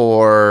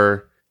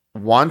for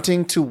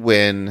wanting to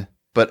win,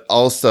 but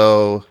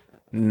also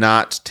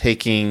not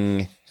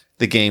taking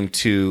the game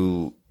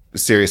too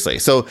seriously?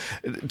 So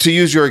to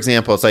use your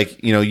example, it's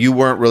you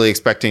weren't really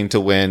expecting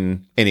to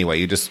win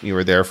anyway. You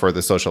were there for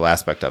the social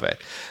aspect of it.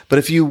 But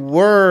if you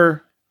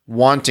were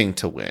wanting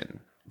to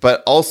win,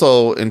 but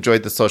also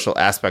enjoyed the social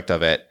aspect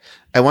of it,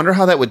 I wonder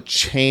how that would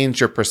change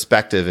your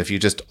perspective if you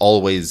just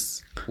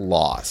always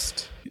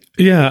lost.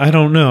 Yeah, I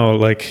don't know.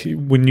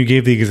 When you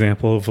gave the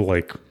example of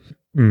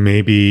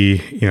maybe,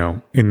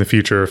 in the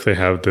future, if they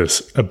have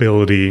this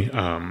ability,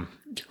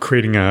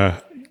 creating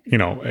a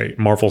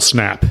Marvel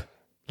Snap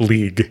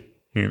league,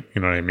 you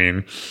know what I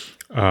mean?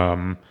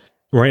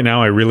 Right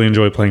now, I really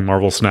enjoy playing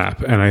Marvel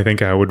Snap, and I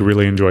think I would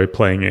really enjoy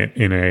playing it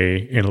in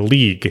a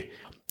league.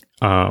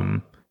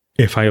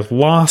 If I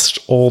lost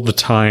all the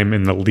time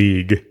in the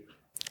league,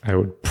 I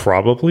would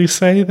probably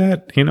say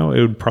that, it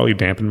would probably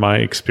dampen my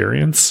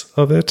experience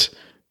of it,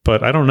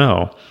 but I don't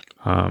know.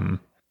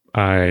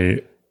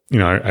 I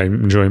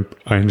enjoy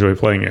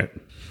playing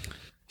it.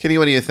 Kitty,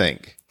 what do you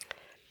think?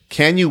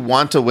 Can you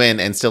want to win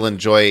and still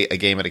enjoy a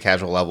game at a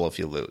casual level if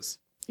you lose?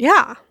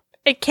 Yeah.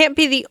 It can't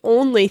be the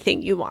only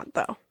thing you want,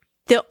 though.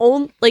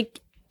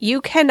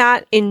 You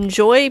cannot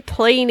enjoy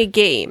playing a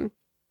game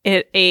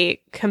at a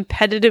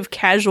competitive,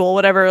 casual,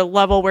 whatever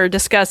level we're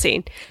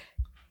discussing,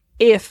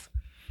 if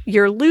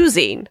you're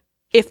losing,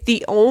 if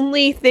the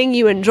only thing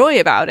you enjoy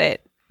about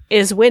it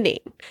is winning.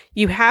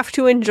 You have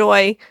to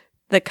enjoy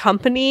the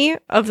company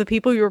of the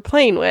people you're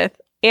playing with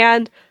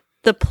and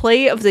the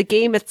play of the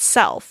game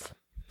itself.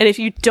 And if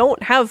you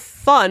don't have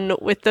fun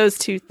with those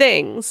two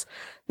things,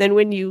 then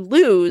when you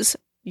lose,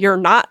 you're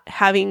not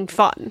having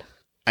fun.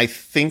 I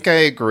think I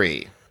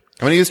agree.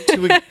 I'm going to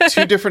use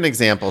two different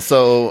examples.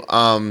 So,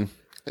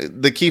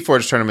 the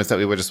Keyforge tournaments that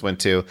we just went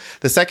to,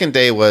 the second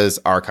day was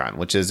Archon,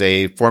 which is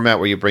a format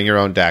where you bring your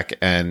own deck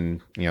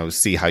and,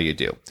 see how you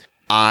do.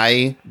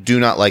 I do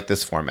not like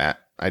this format.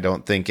 I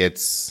don't think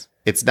it's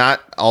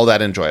not all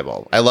that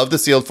enjoyable. I love the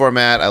sealed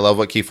format. I love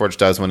what Keyforge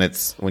does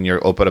when you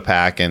open a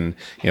pack and,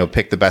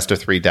 pick the best of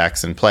 3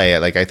 decks and play it.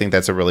 Like, I think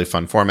that's a really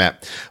fun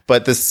format.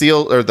 But the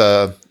sealed or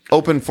the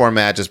open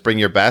format, just bring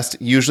your best,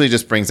 usually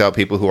just brings out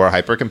people who are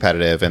hyper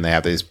competitive and they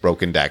have these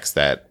broken decks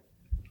that,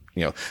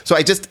 so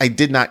I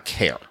did not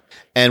care.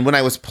 And when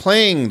I was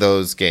playing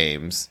those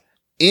games,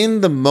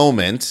 in the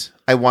moment,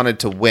 I wanted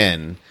to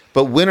win,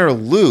 but win or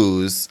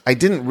lose, I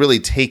didn't really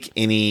take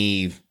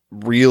any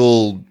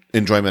real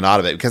enjoyment out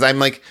of it, because I'm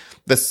like,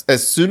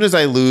 as soon as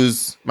I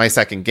lose my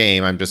second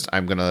game, I'm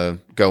going to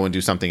go and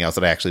do something else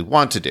that I actually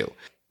want to do,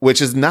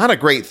 which is not a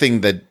great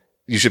thing that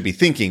you should be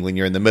thinking when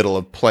you're in the middle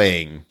of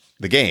playing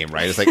the game,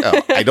 right? It's like, oh,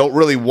 I don't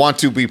really want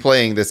to be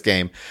playing this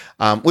game,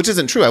 which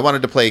isn't true. I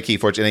wanted to play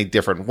Keyforge in a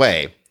different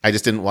way. I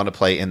just didn't want to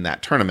play in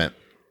that tournament.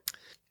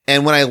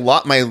 And when I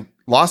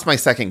lost my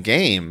second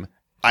game,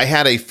 I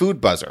had a food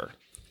buzzer,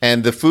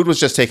 and the food was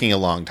just taking a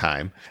long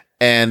time.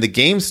 And the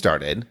game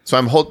started, so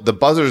the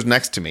buzzer's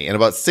next to me. And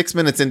about 6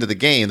 minutes into the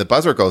game, the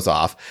buzzer goes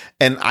off,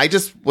 and I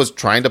just was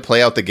trying to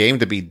play out the game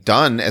to be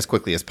done as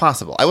quickly as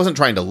possible. I wasn't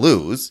trying to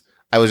lose.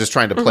 I was just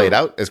trying to play it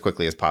out as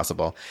quickly as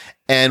possible.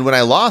 And when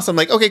I lost, I'm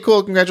like, okay,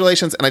 cool,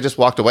 congratulations. And I just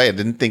walked away and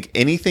didn't think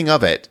anything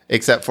of it,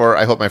 except for,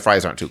 I hope my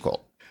fries aren't too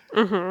cold.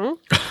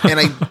 Mm-hmm.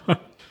 And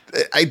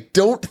I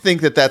don't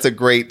think that that's a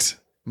great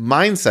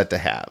mindset to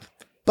have.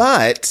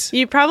 But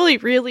you probably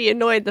really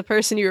annoyed the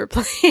person you were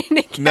playing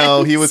against.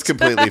 No, he was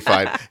completely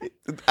fine.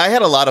 I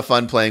had a lot of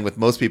fun playing with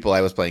most people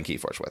I was playing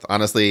Keyforge with.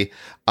 Honestly,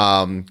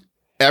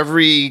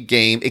 every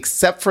game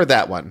except for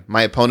that one,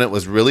 my opponent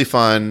was really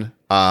fun.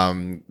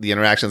 The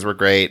interactions were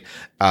great.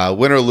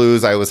 Win or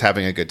lose, I was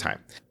having a good time.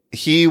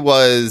 He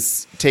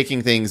was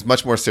taking things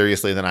much more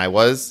seriously than I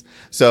was.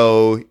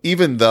 So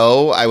even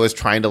though I was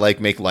trying to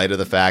make light of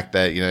the fact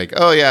that,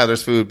 oh yeah,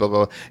 there's food, blah,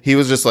 blah, blah, he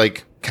was just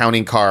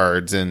counting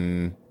cards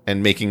and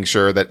making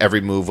sure that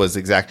every move was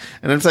exact.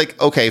 And it's like,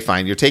 okay,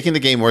 fine. You're taking the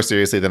game more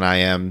seriously than I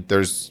am.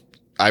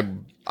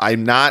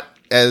 I'm not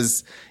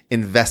as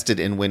invested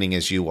in winning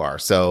as you are.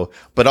 So,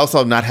 but also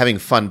I'm not having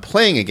fun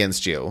playing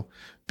against you,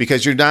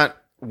 because you're not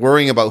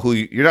worrying about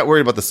you're not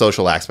worried about the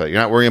social aspect. You're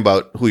not worrying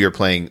about who you're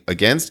playing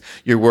against.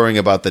 You're worrying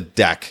about the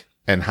deck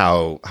and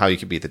how you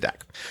can beat the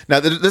deck. Now,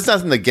 there's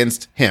nothing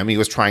against him. He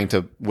was trying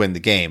to win the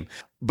game,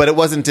 but it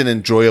wasn't an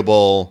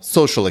enjoyable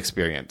social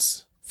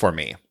experience for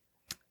me.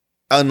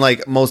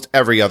 Unlike most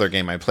every other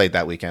game I played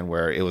that weekend,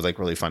 where it was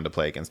really fun to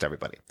play against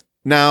everybody.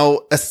 Now,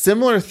 a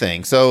similar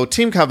thing. So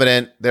Team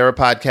Covenant, they're a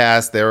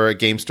podcast. They're a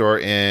game store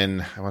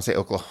in, I want to say,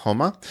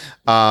 Oklahoma.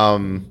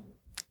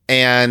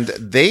 And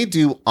they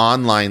do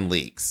online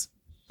leagues,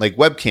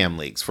 webcam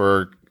leagues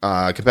for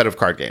competitive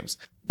card games.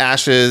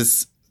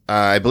 Ashes,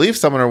 I believe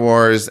Summoner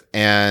Wars,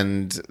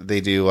 and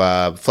they do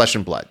Flesh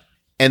and Blood.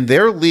 And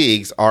their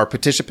leagues are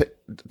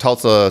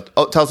Tulsa,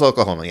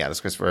 Oklahoma. Yeah,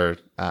 that's Christopher.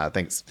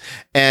 Thanks.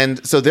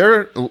 And so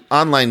their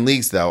online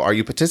leagues, though,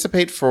 you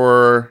participate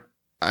for,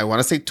 I want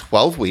to say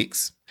 12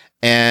 weeks,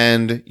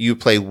 and you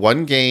play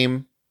one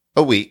game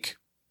a week.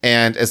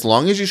 And as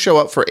long as you show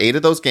up for 8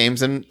 of those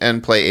games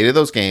and play 8 of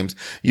those games,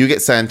 you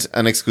get sent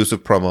an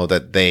exclusive promo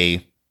that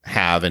they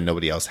have and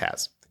nobody else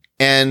has.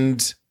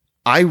 And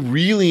I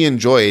really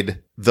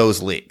enjoyed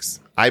those leagues.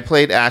 I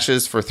played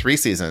Ashes for 3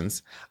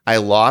 seasons. I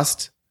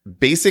lost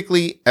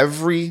basically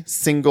every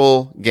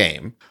single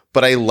game,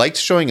 but I liked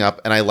showing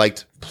up and I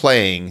liked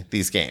playing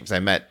these games. I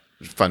met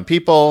fun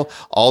people.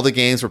 All the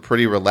games were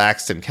pretty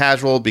relaxed and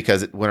casual,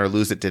 because win or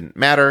lose, it didn't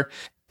matter.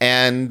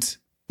 And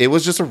it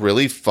was just a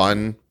really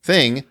fun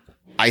thing.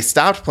 I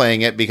stopped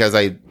playing it because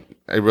I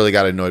really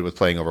got annoyed with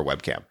playing over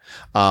webcam.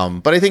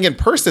 But I think in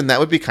person, that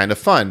would be kind of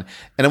fun.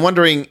 And I'm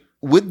wondering,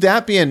 would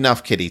that be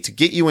enough, Kitty, to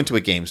get you into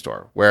a game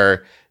store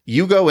where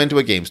you go into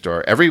a game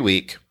store every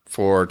week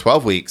for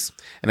 12 weeks,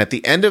 and at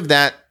the end of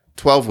that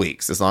 12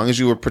 weeks, as long as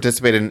you were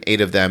participated in 8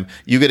 of them,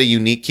 you get a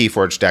unique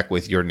Keyforge deck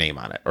with your name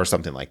on it or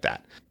something like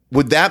that?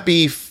 Would that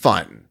be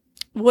fun?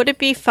 Would it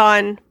be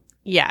fun?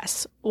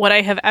 Yes. Would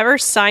I have ever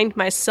signed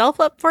myself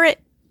up for it?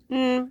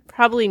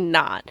 Probably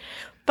not.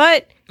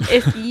 But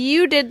if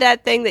you did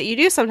that thing that you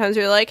do sometimes,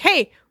 you're like,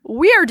 hey,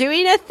 we are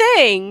doing a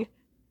thing.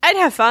 I'd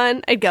have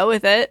fun. I'd go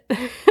with it.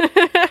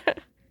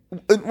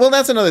 Well,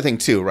 that's another thing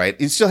too, right?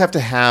 You still have to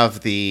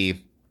have the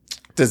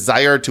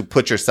desire to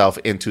put yourself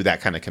into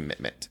that kind of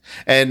commitment.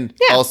 And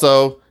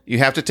also, you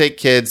have to take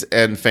kids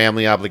and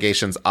family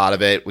obligations out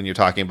of it when you're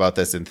talking about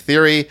this in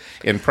theory.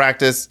 In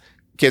practice,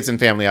 kids and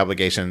family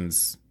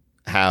obligations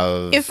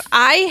have... If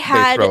I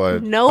had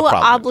no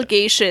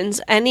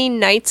obligations any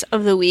nights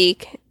of the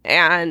week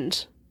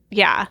and,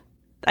 yeah,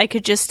 I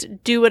could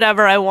just do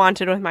whatever I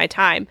wanted with my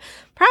time,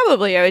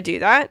 probably I would do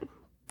that.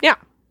 Yeah.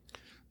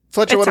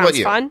 Fletcher, what about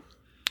you? Fun.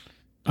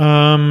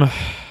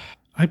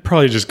 I'd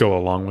probably just go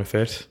along with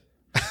it.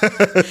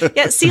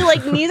 Yeah, see,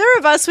 like, neither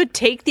of us would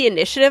take the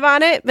initiative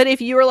on it, but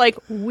if you were like,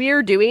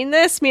 we're doing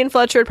this, me and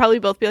Fletcher would probably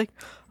both be like,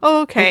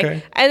 oh,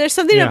 okay. And there's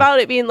something about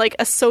it being like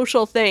a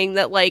social thing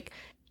that, like,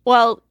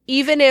 well,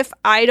 even if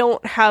I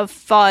don't have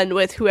fun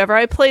with whoever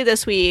I play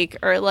this week,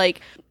 or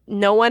like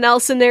no one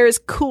else in there is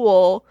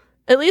cool,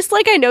 at least,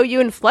 like, I know you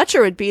and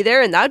Fletcher would be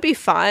there, and that would be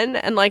fun.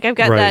 And, like, I've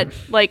got that,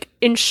 like,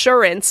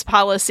 insurance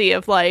policy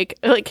of, like,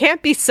 it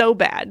can't be so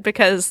bad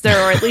because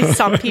there are at least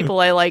some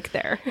people I like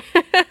there.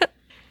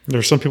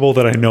 There's some people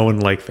that I know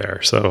and like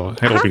there, so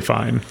it'll be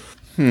fine.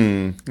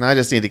 I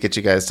just need to get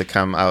you guys to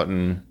come out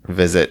and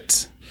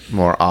visit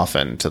more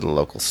often to the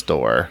local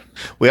store.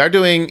 We are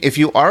doing, if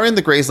you are in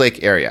the Grays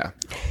Lake area,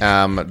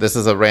 this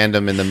is a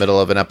random in the middle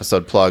of an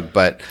episode plug,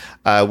 but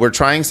we're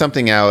trying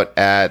something out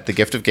at the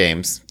Gift of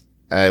Games,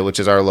 which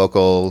is our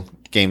local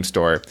game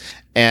store.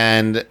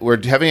 And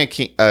we're having a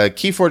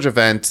Keyforge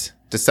event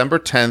December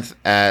 10th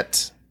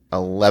at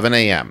 11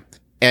 a.m.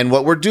 And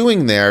what we're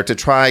doing there to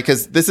try,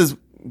 because this is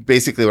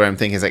basically what I'm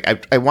thinking is,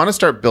 like, I want to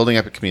start building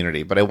up a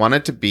community, but I want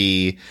it to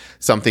be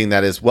something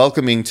that is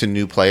welcoming to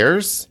new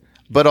players,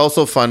 but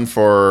also fun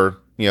for,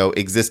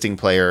 existing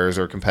players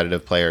or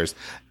competitive players.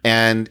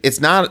 And it's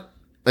not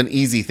an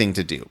easy thing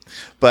to do.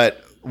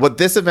 But what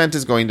this event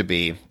is going to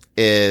be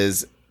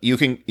is you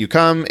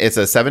come, it's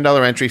a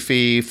 $7 entry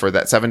fee. For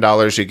that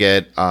 $7, you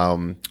get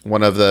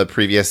one of the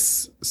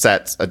previous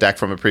sets, a deck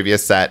from a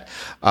previous set,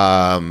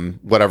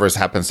 whatever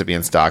happens to be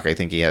in stock. I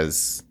think he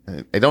has,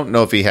 I don't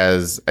know if he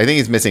has, I think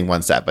he's missing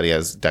one set, but he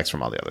has decks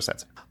from all the other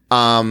sets.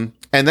 And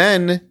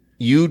then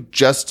you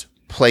just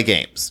play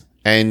games.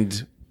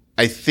 And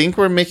I think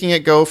we're making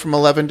it go from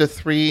 11 to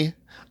 3.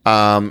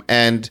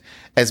 And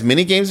as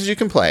many games as you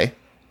can play,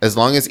 as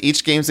long as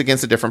each game's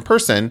against a different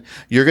person,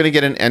 you're going to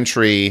get an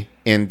entry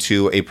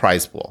into a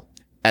prize pool.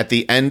 At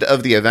the end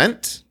of the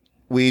event,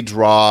 we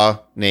draw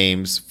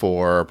names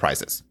for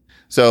prizes.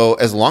 So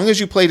as long as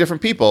you play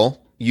different people,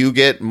 you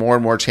get more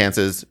and more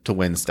chances to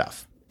win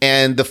stuff.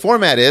 And the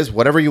format is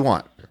whatever you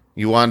want.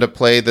 You want to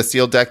play the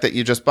sealed deck that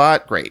you just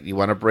bought? Great. You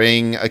want to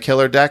bring a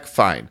killer deck?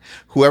 Fine.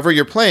 Whoever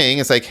you're playing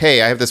is like,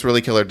 hey, I have this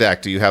really killer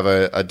deck. Do you have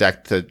a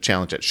deck to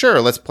challenge it?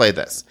 Sure, let's play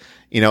this.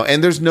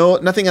 And there's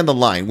nothing on the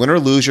line. Win or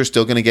lose, you're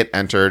still going to get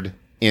entered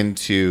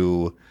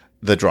into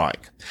the drawing.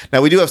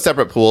 Now, we do have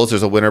separate pools.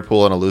 There's a winner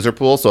pool and a loser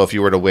pool. So if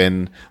you were to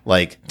win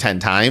like 10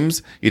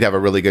 times, you'd have a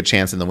really good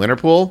chance in the winner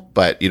pool,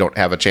 but you don't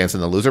have a chance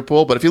in the loser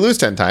pool. But if you lose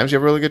 10 times, you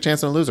have a really good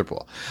chance in the loser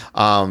pool.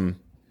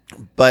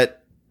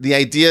 But the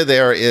idea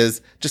there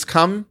is just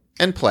come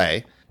and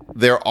play.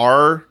 There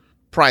are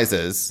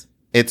prizes.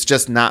 It's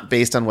just not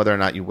based on whether or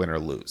not you win or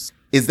lose.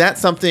 Is that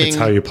something... It's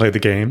how you play the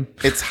game.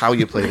 It's how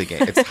you play the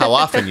game. It's how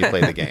often you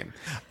play the game.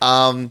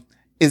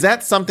 Is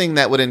that something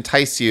that would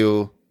entice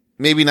you,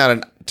 maybe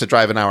not to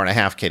drive an hour and a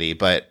half, Kitty,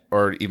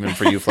 or even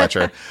for you,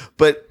 Fletcher,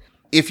 but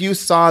if you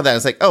saw that,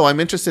 it's like, oh, I'm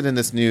interested in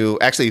this new...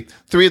 Actually,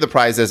 3 of the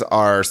prizes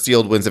are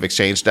sealed Winds of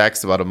Exchange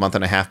decks, about a month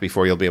and a half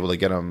before you'll be able to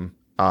get them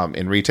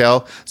in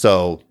retail.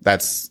 So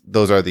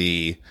those are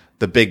the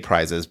big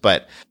prizes.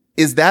 But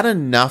is that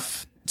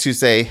enough to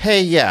say,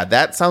 hey, yeah,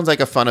 that sounds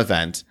like a fun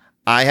event?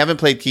 I haven't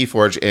played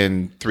Keyforge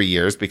in 3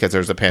 years because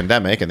there's a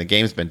pandemic and the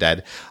game's been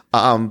dead.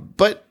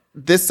 But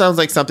this sounds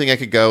like something I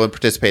could go and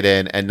participate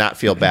in and not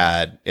feel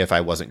bad if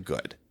I wasn't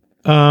good.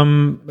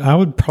 I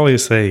would probably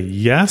say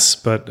yes,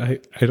 but I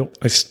don't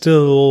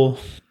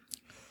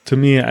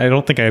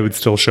think I would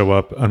still show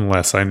up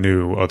unless I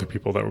knew other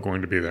people that were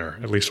going to be there,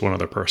 at least one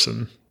other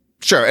person.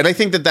 Sure. And I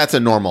think that that's a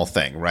normal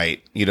thing,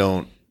 right?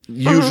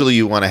 Usually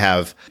you want to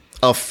have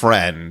a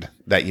friend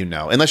that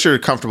unless you're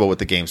comfortable with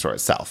the game store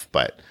itself,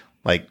 but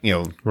right.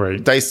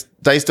 Dice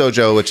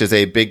Dojo, which is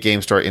a big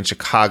game store in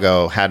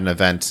Chicago, had an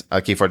event,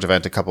 a Keyforge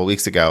event a couple of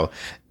weeks ago,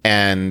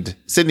 and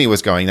Sydney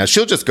was going. Now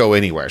she'll just go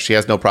anywhere. She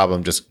has no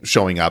problem just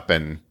showing up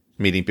and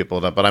meeting people.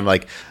 But I'm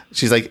like,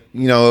 she's like,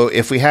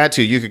 if we had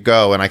to, you could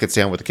go and I could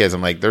stay home with the kids.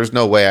 I'm like, there's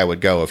no way I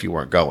would go if you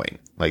weren't going.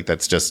 Like,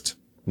 that's just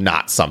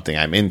not something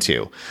I'm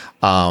into.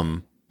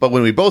 But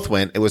when we both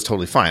went, it was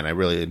totally fine. I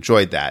really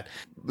enjoyed that.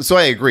 So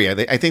I agree.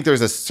 I think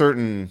there's a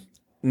certain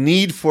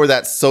need for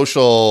that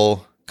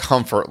social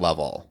comfort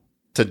level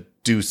to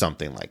do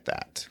something like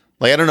that.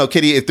 Like, I don't know,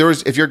 Kitty,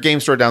 if your game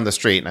store down the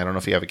street, and I don't know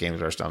if you have a game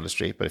store down the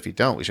street, but if you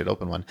don't, we should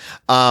open one.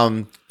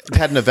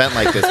 Had an event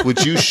like this,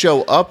 would you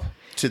show up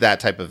to that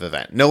type of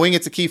event, knowing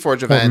it's a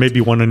Keyforge event? Or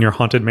maybe one in your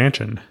haunted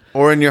mansion.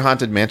 Or in your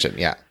haunted mansion,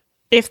 yeah.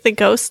 If the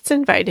ghosts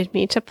invited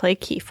me to play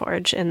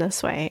Keyforge in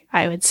this way,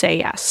 I would say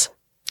yes.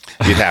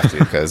 You'd have to,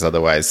 because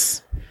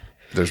otherwise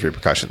there's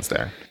repercussions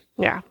there.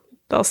 Yeah.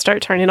 They'll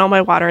start turning all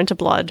my water into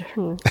blood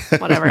and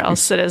whatever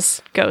else it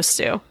is ghosts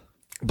do.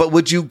 But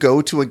would you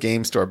go to a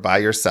game store by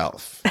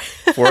yourself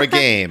for a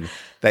game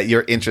that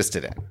you're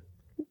interested in?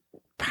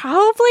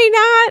 Probably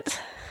not.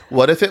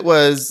 What if it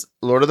was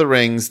Lord of the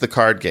Rings, the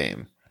card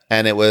game,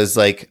 and it was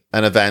like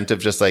an event of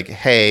just like,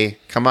 hey,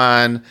 come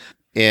on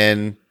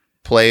in,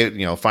 play,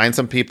 find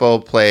some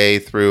people, play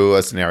through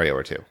a scenario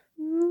or two?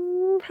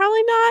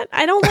 Probably not.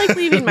 I don't like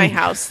leaving my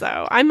house,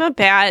 though. I'm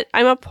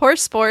a poor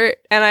sport,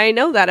 and I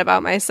know that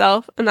about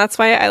myself, and that's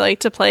why I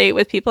like to play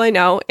with people I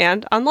know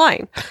and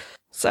online.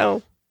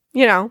 So,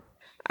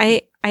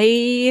 I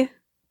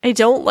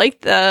don't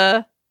like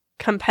the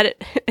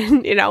competitive,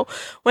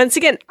 once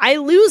again, I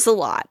lose a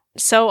lot.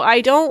 So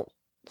I don't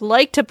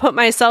like to put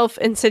myself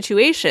in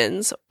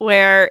situations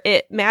where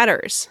it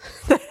matters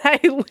that I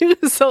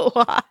lose a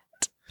lot.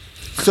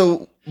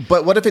 So,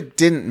 but what if it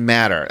didn't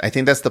matter? I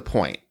think that's the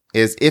point,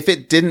 is if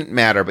it didn't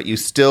matter, but you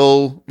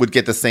still would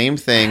get the same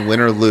thing, win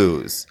or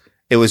lose,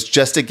 it was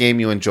just a game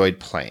you enjoyed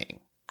playing.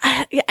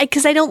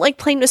 Because I don't like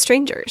playing with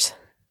strangers.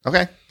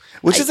 Okay.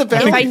 Which is a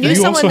very... If I knew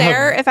someone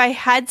there, if I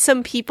had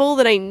some people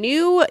that I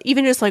knew,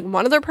 even just like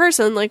one other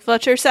person, like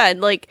Fletcher said,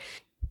 like,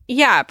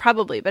 yeah,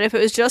 probably. But if it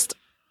was just,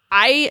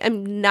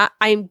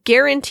 I'm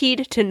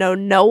guaranteed to know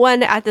no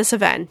one at this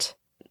event.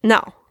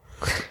 No.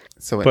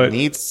 So it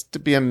needs to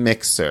be a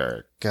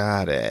mixer.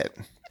 Got it.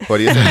 What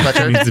do you think,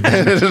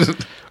 Fletcher?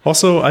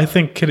 Also, I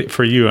think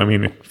for you,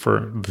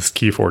 for this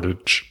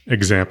Keyforge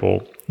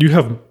example, you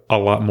have a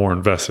lot more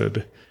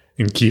invested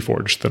in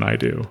Keyforge than I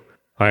do.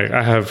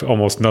 I have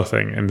almost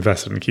nothing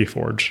invested in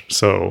Keyforge.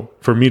 So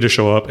for me to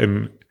show up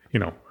and,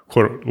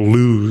 quote,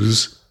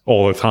 lose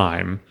all the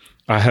time,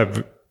 I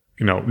have,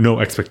 no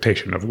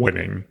expectation of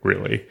winning,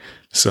 really.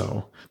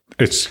 So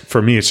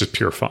for me, it's just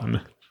pure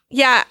fun.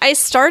 Yeah, I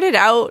started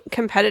out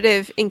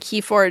competitive in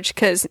Keyforge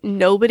because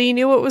nobody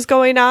knew what was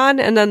going on.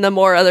 And then the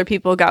more other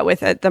people got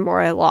with it, the more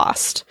I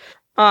lost.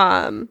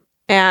 And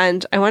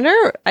I wonder,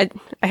 I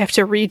have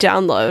to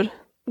re-download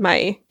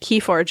my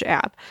Keyforge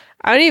app.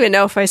 I don't even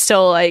know if I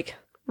still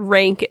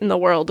rank in the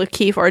world of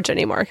Keyforge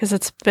anymore because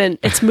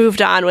it's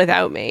moved on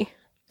without me.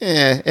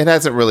 It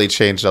hasn't really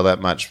changed all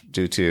that much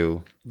due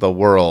to the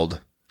world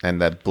and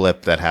that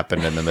blip that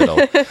happened in the middle.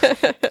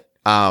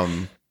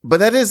 But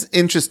that is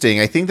interesting.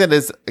 I think that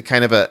is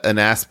kind of an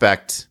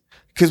aspect,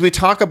 because we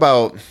talk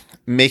about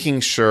making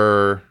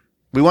sure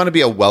we want to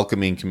be a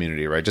welcoming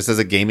community, right? Just as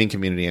a gaming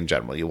community in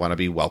general, you want to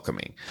be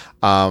welcoming.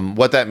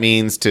 What that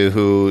means to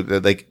who,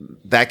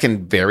 that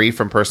can vary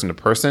from person to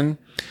person.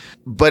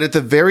 But at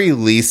the very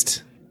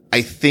least,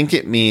 I think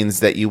it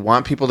means that you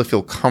want people to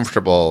feel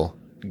comfortable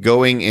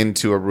going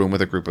into a room with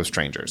a group of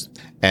strangers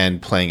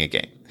and playing a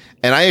game.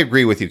 And I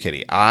agree with you,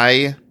 Kitty.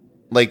 I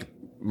like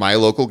my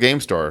local game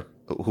store,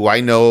 who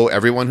I know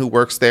everyone who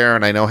works there,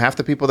 and I know half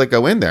the people that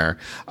go in there.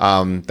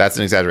 That's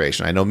an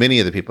exaggeration. I know many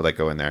of the people that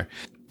go in there.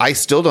 I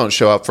still don't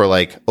show up for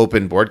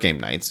open board game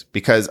nights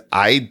because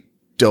I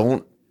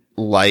don't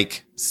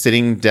like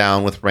sitting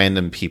down with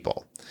random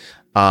people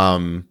in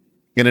an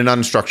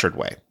unstructured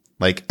way.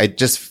 It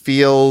just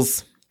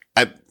feels...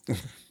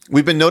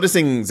 We've been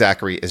noticing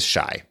Zachary is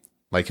shy.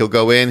 He'll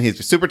go in,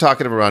 he's super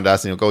talkative around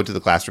us, and he'll go into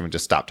the classroom and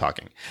just stop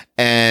talking.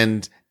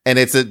 And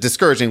it's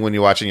discouraging when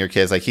you're watching your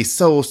kids. He's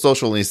so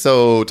social and he's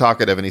so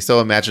talkative and he's so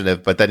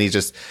imaginative, but then he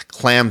just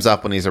clams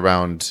up when he's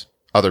around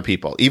other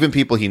people, even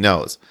people he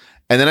knows.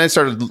 And then I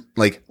started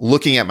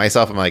looking at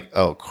myself. I'm like,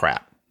 oh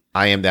crap,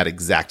 I am that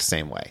exact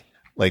same way.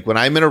 When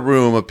I'm in a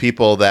room of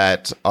people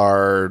that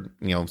are,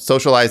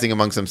 socializing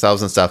amongst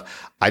themselves and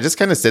stuff, I just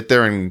kind of sit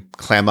there and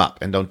clam up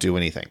and don't do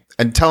anything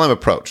until I'm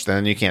approached.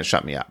 Then you can't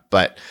shut me up.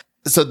 But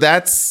so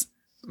that's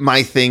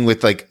my thing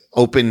with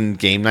open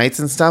game nights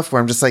and stuff,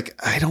 where I'm just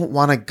I don't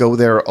want to go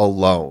there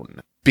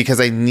alone because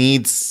I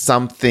need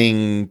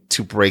something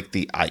to break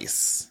the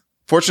ice.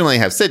 Fortunately, I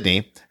have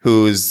Sydney,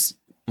 who's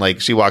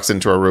she walks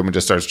into a room and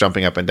just starts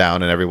jumping up and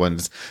down and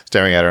everyone's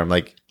staring at her. I'm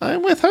like,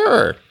 I'm with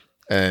her.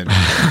 And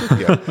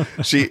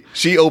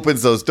she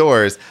opens those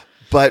doors.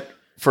 But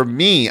for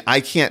me, I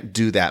can't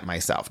do that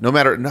myself. No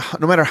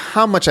matter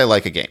how much I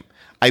like a game,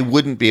 I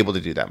wouldn't be able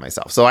to do that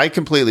myself. So I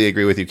completely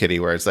agree with you, Kitty,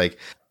 where it's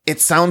it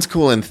sounds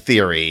cool in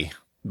theory,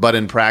 but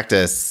in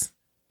practice,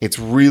 it's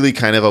really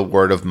kind of a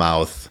word of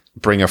mouth,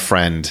 bring a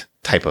friend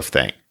type of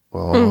thing.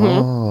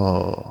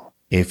 Oh,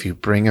 if you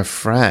bring a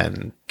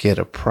friend, get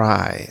a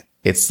prize.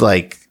 It's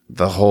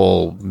the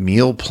whole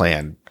meal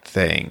plan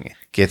thing.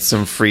 Get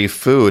some free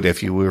food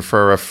if you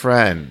refer a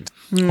friend.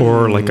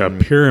 Or a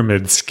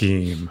pyramid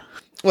scheme.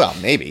 Well,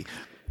 maybe.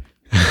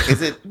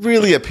 Is it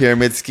really a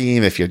pyramid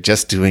scheme if you're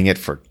just doing it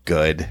for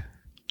good?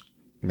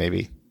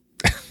 Maybe.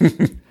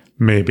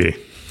 Maybe.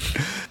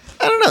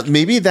 I don't Yeah,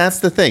 maybe that's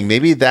the thing.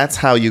 Maybe that's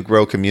how you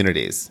grow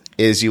communities,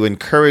 is you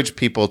encourage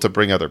people to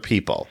bring other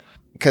people.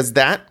 Because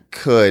that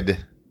could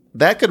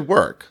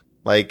work.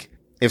 Like,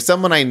 if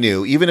someone I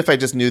knew, even if I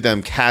just knew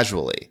them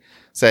casually,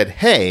 said,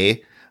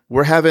 hey,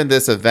 we're having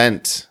this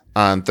event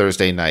on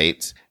Thursday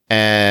night,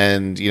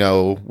 and, you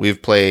know,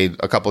 we've played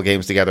a couple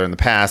games together in the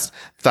past,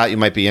 thought you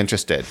might be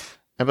interested.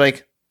 I'd be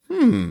like,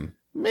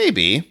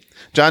 maybe.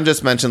 John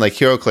just mentioned, like,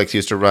 HeroClix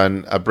used to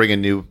run a bring a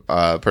new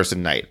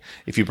person night.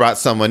 If you brought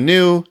someone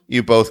new,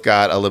 you both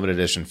got a limited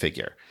edition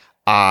figure.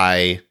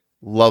 I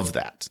love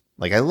that.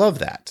 Like, I love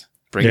that.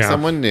 Bring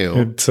someone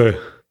new. It's a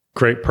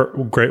great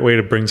way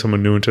to bring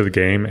someone new into the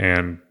game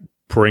and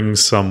bring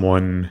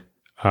someone,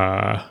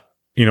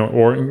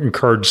 or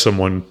encourage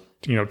someone,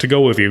 to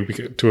go with you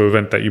to an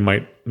event that you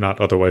might not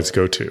otherwise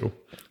go to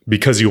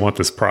because you want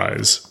this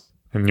prize.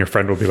 And your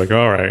friend will be like,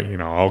 all right,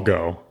 I'll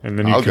go. And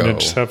then you can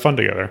just have fun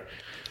together.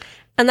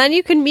 And then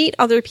you can meet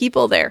other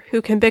people there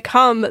who can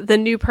become the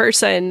new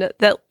person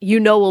that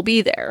will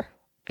be there.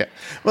 Yeah.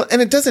 Well,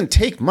 and it doesn't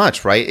take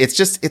much, right? It's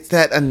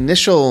that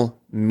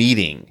initial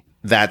meeting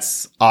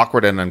that's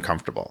awkward and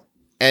uncomfortable.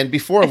 And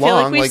before long, I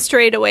feel like we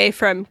strayed away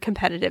from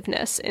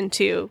competitiveness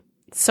into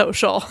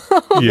social.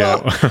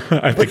 Yeah.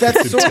 I think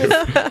that's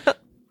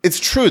it's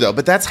true though,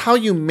 but that's how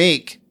you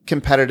make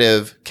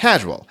competitive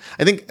casual.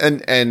 I think,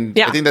 and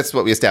I think that's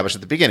what we established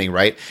at the beginning,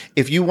 right?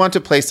 If you want to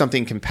play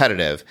something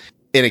competitive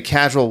in a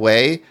casual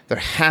way, there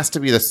has to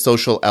be the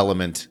social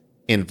element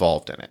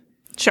involved in it.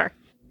 Sure.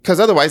 Because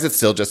otherwise it's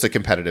still just a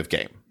competitive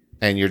game.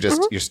 And you're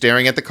just, you're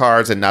staring at the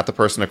cards and not the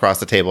person across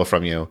the table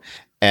from you.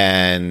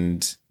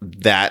 And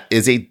that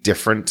is a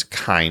different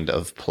kind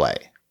of play.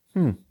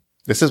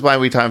 This is why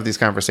we have these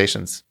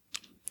conversations.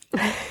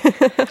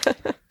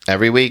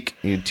 Every week,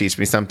 you teach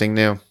me something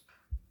new.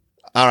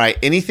 All right.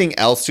 Anything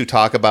else to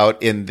talk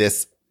about in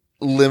this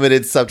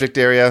limited subject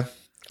area?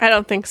 I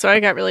don't think so. I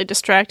got really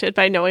distracted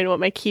by knowing what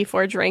my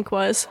Keyforge rank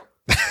was.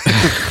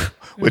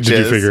 Did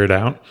you figure it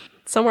out?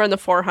 Somewhere in the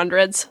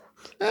 400s.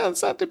 Yeah,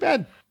 that's not too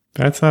bad.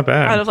 That's not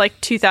bad. Out of like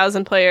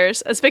 2,000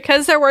 players. It's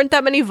because there weren't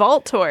that many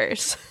Vault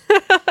Tours.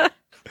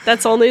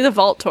 That's only the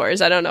Vault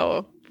Tours. I don't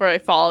know where I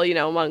fall,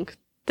 among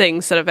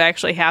things that have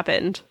actually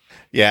happened.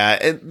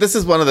 Yeah, this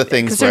is one of the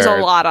things because there's a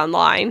lot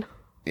online.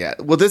 Yeah,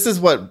 well, this is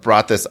what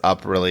brought this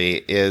up,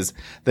 really, is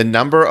the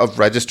number of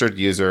registered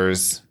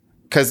users.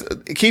 Because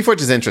Keyforge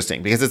is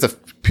interesting because it's a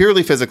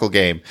purely physical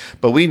game,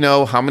 but we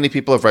know how many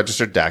people have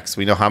registered decks.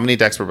 We know how many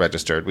decks were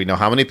registered. We know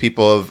how many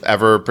people have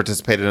ever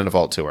participated in a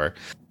Vault Tour.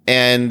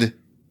 And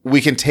we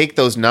can take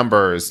those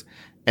numbers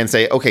and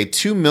say, okay,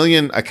 2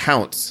 million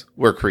accounts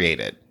were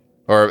created.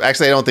 Or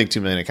actually, I don't think 2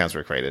 million accounts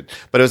were created,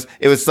 but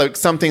it was like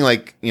something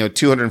like,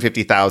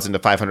 250,000 to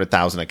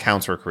 500,000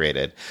 accounts were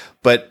created.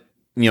 But,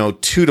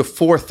 2,000 to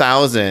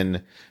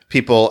 4,000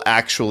 people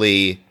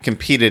actually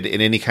competed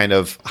in any kind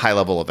of high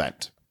level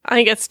event. I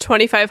think it's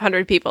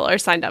 2,500 people are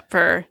signed up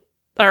for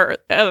or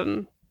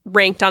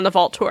ranked on the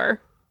Vault Tour.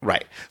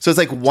 Right. So it's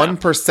like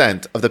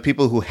 1% of the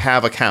people who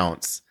have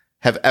accounts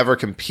have ever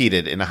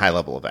competed in a high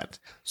level event.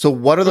 So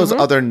what are those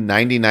other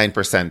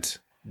 99%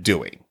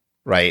 doing?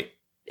 Right.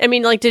 I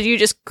mean, like, did you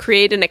just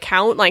create an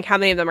account? Like, how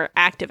many of them are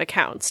active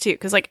accounts too?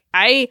 Because like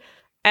I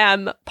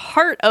am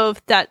part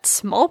of that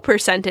small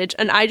percentage,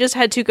 and I just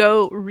had to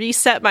go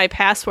reset my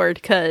password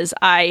because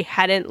I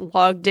hadn't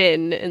logged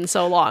in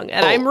so long,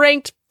 and I'm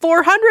ranked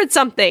 400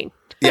 something.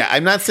 Yeah,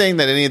 I'm not saying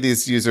that any of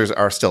these users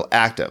are still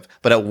active,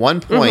 but at one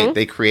point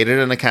they created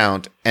an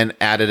account and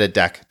added a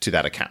deck to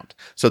that account.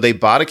 So they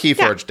bought a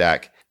Keyforge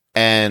deck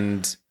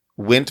and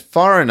went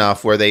far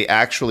enough where they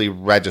actually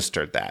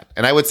registered that.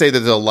 And I would say that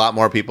there's a lot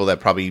more people that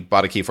probably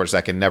bought a Keyforge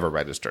deck and never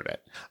registered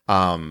it.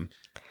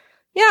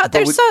 Yeah,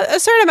 there's a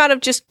certain amount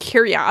of just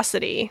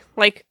curiosity.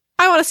 Like,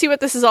 I want to see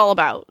what this is all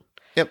about.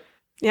 Yep.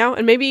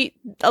 And maybe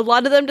a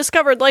lot of them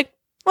discovered, like,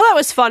 well, that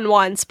was fun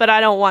once, but I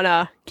don't want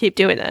to keep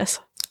doing this.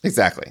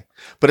 Exactly.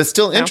 But it's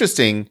still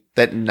interesting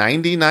that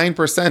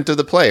 99% of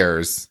the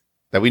players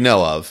that we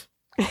know of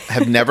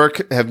have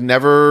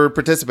never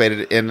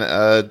participated in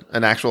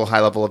an actual high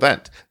level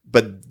event.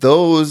 But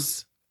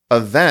those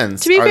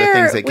events are the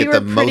things that get the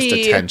most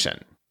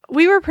attention.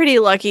 We were pretty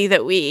lucky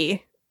that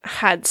we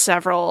had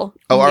several.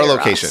 Our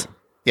location.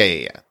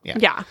 Yeah.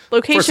 Yeah,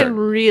 location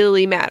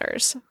really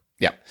matters.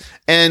 Yeah.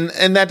 And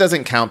that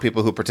doesn't count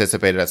people who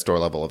participated at store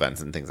level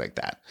events and things like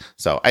that.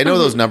 So I know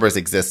those numbers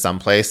exist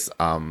someplace.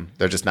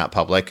 They're just not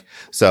public.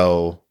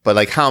 So, but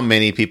like how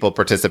many people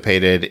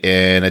participated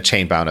in a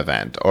Chainbound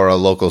event or a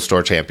local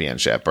store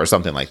championship or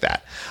something like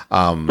that.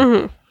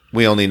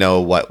 We only know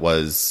what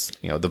was,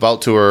 the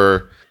Vault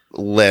Tour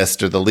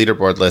list or the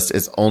leaderboard list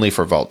is only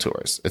for Vault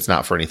Tours. It's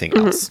not for anything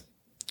else.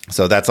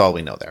 So that's all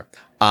we know there.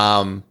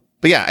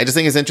 But yeah, I just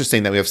think it's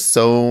interesting that we have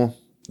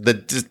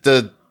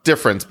the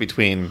difference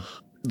between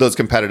those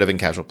competitive and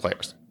casual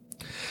players.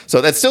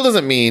 So that still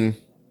doesn't mean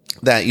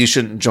that you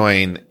shouldn't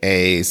join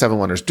a Seven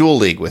Wonders Duel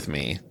League with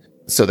me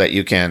so that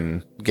you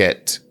can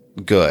get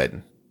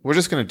good. We're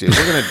going to do a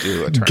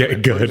tournament.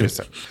 Get good.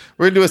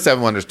 We're going to do a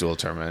Seven Wonders Duel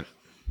tournament.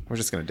 We're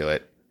just going to do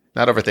it.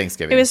 Not over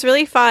Thanksgiving. It was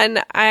really fun.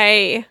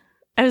 I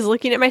I was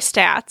looking at my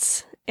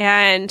stats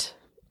and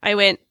I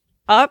went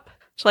up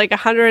to like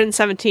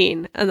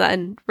 117 and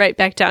then right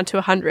back down to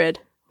 100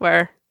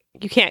 where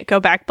you can't go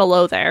back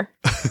below there.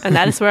 And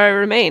that is where I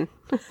remain.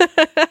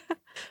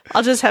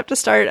 I'll just have to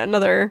start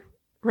another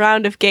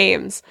round of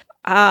games.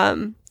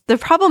 The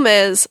problem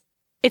is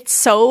it's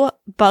so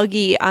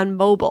buggy on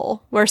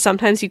mobile where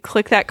sometimes you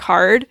click that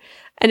card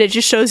and it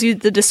just shows you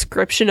the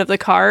description of the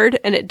card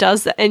and it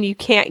does that and you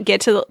can't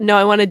get to no,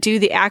 I want to do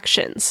the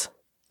actions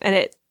and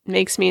it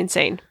makes me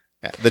insane.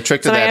 Yeah, the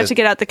trick to so that I have is to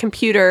get out the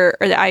computer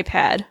or the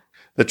iPad.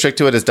 the trick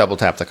to it is double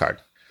tap the card.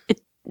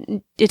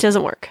 It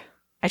doesn't work.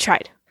 I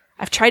tried.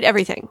 I've tried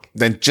everything.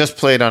 Then just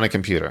play it on a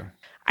computer.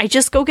 I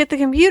just go get the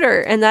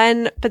computer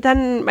but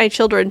then my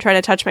children try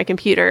to touch my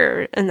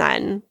computer and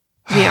then,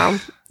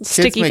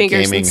 sticky make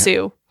fingers gaming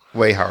ensue.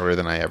 Way harder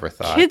than I ever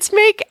thought. Kids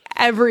make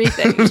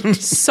everything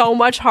so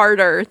much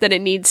harder than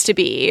it needs to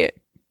be.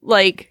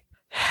 Like,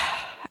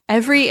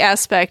 every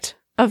aspect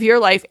of your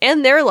life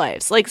and their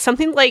lives. Like,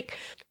 something like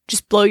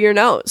just blow your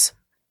nose.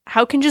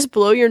 How can just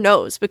blow your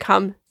nose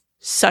become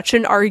such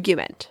an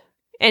argument?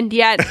 And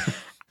yet,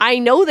 I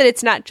know that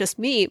it's not just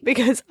me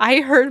because I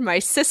heard my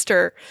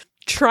sister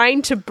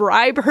trying to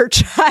bribe her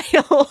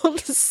child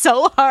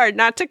so hard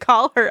not to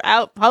call her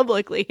out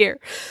publicly here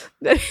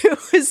that it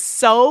was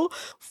so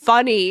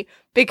funny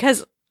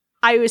because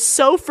I was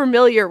so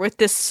familiar with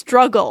this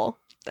struggle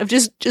of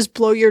just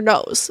blow your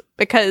nose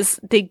because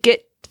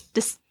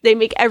they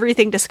make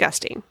everything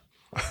disgusting.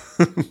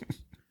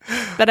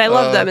 But I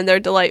love them and they're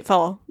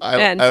delightful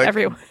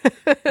everyone.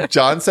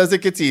 John says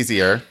it gets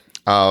easier,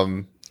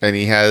 and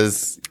he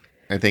has,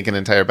 I think, an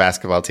entire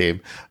basketball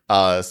team,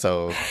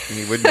 so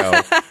he would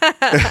know.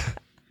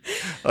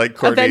 Like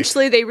Courtney,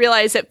 eventually they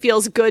realize it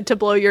feels good to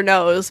blow your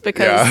nose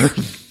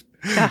because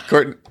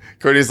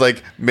Courtney's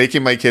like,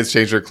 making my kids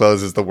change their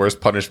clothes is the worst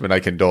punishment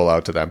I can dole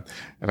out to them.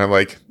 And I'm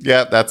like,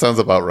 yeah, that sounds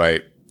about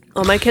right.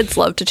 Well, my kids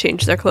love to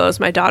change their clothes,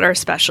 my daughter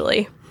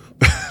especially.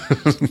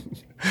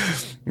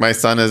 My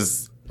son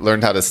has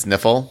learned how to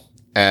sniffle.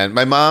 And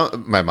my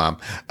mom,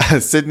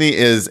 Sydney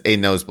is a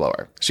nose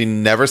blower. She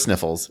never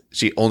sniffles.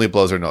 She only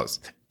blows her nose.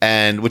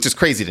 And which is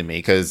crazy to me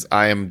because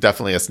I am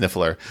definitely a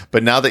sniffler.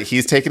 But now that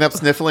he's taken up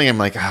sniffling, I'm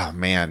like, oh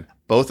man,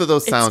 both of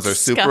those sounds are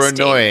super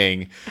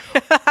annoying.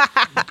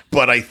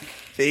 But I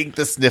think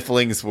the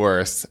sniffling's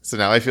worse. So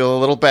now I feel a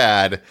little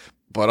bad.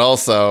 But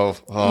also,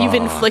 You've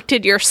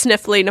inflicted your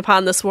sniffling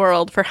upon this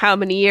world for how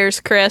many years,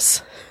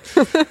 Chris?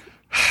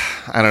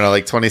 I don't know,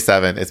 like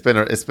 27. It's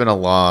been a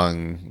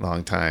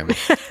long time.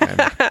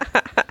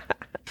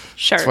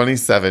 Sure.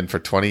 27 for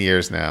 20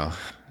 years now.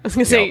 I was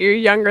going to say, you're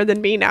younger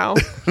than me now.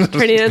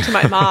 Turning into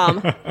my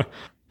mom.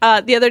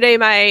 The other day,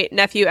 my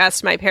nephew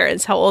asked my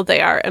parents how old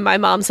they are, and my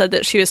mom said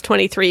that she was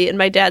 23, and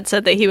my dad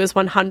said that he was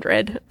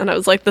 100. And I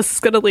was like, this is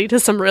going to lead to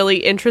some really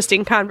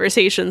interesting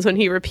conversations when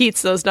he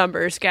repeats those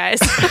numbers, guys.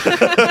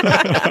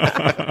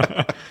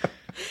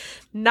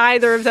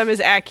 Neither of them is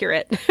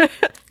accurate.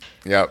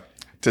 Yep.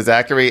 To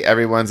Zachary,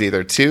 everyone's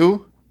either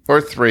 2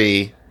 or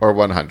 3 or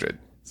 100.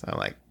 So I'm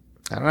like,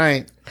 all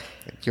right,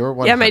 you're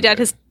 100. Yeah, my dad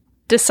has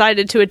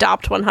decided to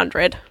adopt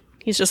 100.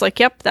 He's just like,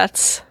 yep,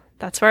 that's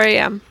where I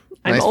am.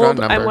 I'm Nice old. round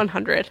number. I'm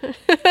 100.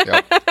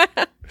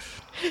 Yep.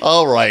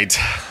 All right.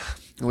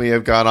 We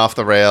have gone off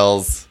the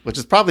rails, which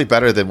is probably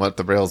better than what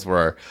the rails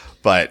were.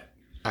 But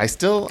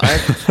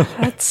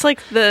That's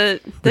like the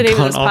name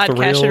of this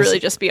podcast should really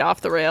just be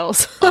off the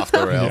rails. Off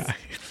the rails. Yeah.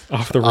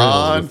 Off the rails.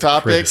 On with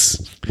topics,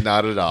 Chris.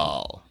 not at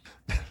all.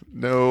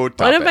 No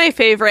topic. One of my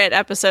favorite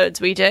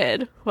episodes we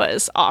did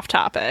was off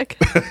topic.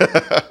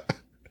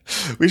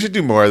 We should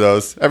do more of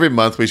those. Every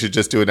month we should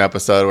just do an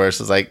episode where it's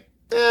just like,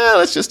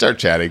 let's just start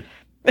chatting.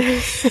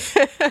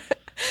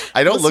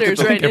 I don't look at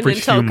Listeners write in every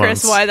and tell few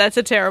Chris months. why that's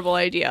a terrible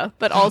idea.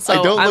 But also,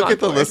 I don't I'm look on at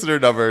the board. listener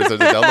numbers or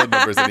the download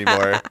numbers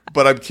anymore.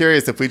 But I'm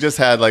curious if we just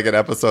had like an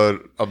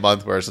episode a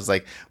month where it's just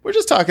like, we're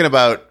just talking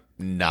about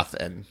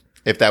nothing.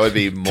 If that would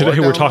be more. Today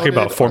we're talking downloaded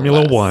about or Formula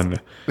less. One.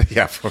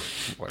 Yeah.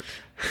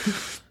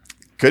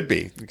 Could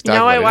be. We could talk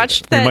I about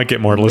watched We that might get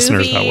more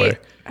listeners that movie- way.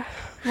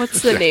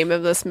 What's the name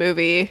of this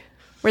movie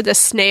where the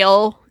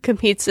snail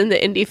competes in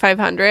the Indy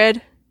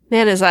 500?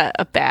 Man, is that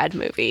a bad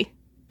movie?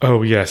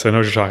 Oh, yes. I know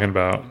what you're talking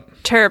about.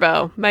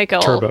 Turbo,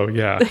 Michael. Turbo,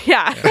 yeah.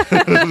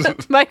 Yeah.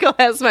 Michael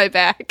has my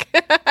back.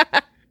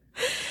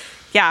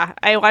 Yeah,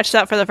 I watched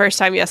that for the first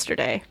time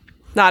yesterday.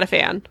 Not a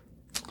fan.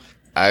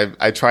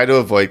 I try to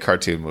avoid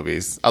cartoon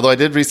movies. Although I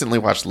did recently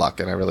watch Luck,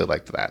 and I really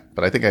liked that.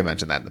 But I think I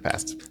mentioned that in the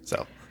past.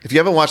 So if you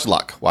haven't watched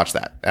Luck, watch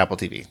that. Apple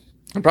TV.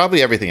 And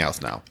probably everything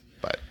else now.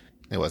 But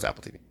it was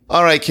Apple TV.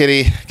 All right,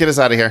 Kitty. Get us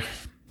out of here.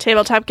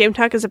 Tabletop Game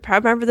Talk is a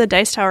proud member of the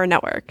Dice Tower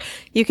Network.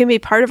 You can be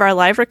part of our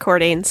live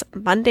recordings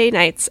Monday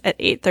nights at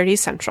 8:30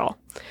 Central.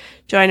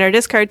 Join our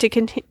Discord to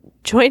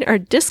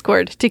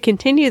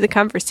continue the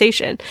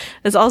conversation.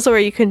 It's also where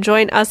you can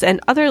join us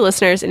and other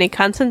listeners in a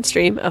constant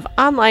stream of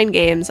online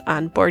games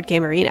on Board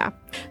Game Arena.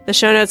 The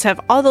show notes have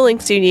all the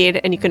links you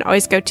need, and you can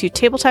always go to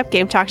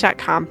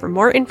tabletopgametalk.com for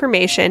more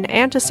information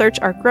and to search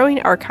our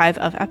growing archive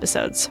of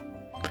episodes.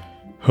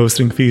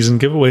 Hosting fees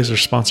and giveaways are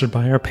sponsored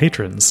by our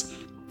patrons.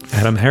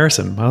 Adam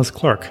Harrison, Miles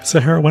Clark,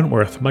 Sahara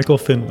Wentworth, Michael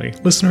Finley,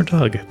 Listener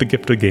Doug, The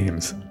Gift of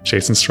Games,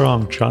 Jason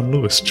Strong, John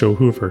Lewis, Joe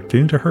Hoover,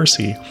 Danita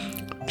Hersey,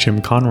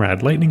 Jim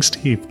Conrad, Lightning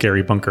Steve,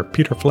 Gary Bunker,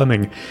 Peter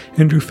Fleming,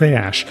 Andrew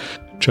Fayash,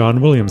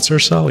 John Williams, Sir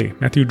Sully,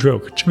 Matthew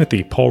Droke,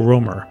 Timothy, Paul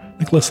Romer,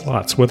 Nicholas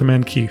Lotz,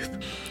 Weatherman Keith,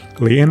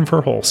 Leanne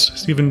Verholst,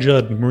 Stephen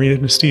Judd,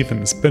 Marina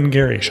Stevens, Ben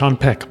Gary, Sean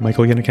Peck,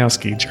 Michael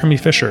Yanikowski, Jeremy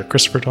Fisher,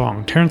 Christopher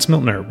Dong, Terrence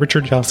Miltner,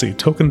 Richard Yossi,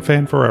 Token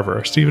Fan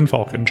Forever, Stephen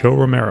Falcon, Joe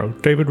Romero,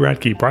 David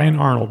Radke, Brian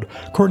Arnold,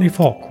 Courtney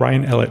Falk,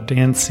 Ryan Ellett,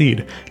 Dan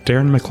Seed,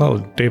 Darren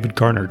McLeod, David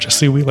Garner,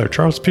 Jesse Wheeler,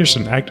 Charles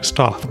Pearson, Agnes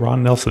Toth,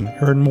 Ron Nelson,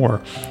 Aaron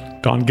Moore,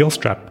 Don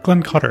Gilstrap,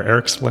 Glenn Cotter,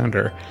 Eric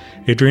Splander,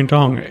 Adrian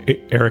Dong,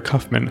 Eric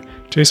Huffman,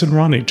 Jason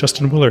Ronnie,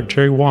 Justin Willard,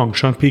 Jerry Wong,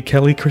 Sean P.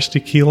 Kelly, Christy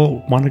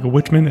Keel, Monica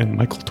Whitman, and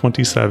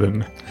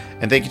Michael27.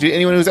 And thank you to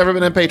anyone who's ever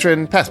been a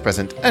patron, past,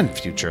 present, and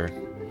future.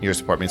 Your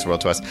support means the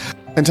world to us.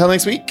 Until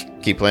next week,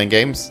 keep playing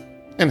games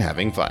and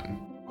having fun.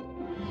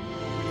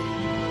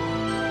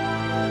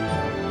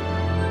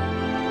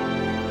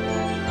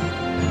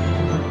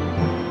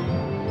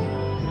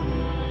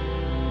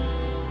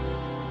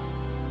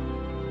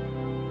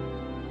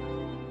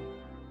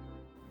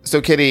 So,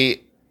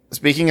 Kitty,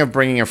 speaking of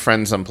bringing a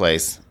friend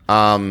someplace,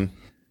 are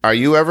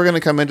you ever going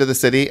to come into the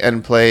city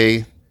and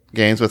play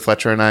games with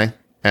Fletcher and I?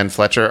 And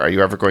Fletcher, are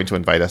you ever going to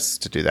invite us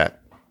to do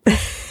that?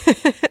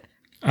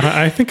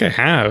 I think I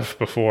have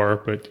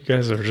before, but you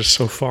guys are just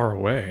so far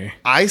away.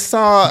 I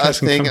saw a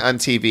thing on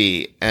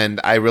TV, and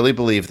I really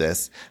believe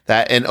this,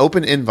 that an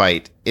open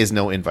invite is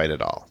no invite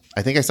at all.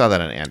 I think I saw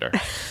that on Ander.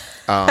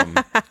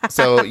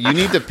 So you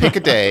need to pick a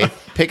day,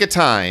 pick a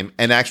time,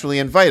 and actually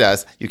invite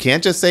us. You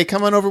can't just say,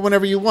 come on over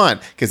whenever you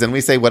want, because then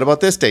we say, what about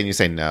this day? And you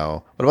say,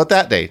 no. What about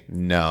that day?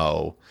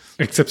 No.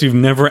 Except you've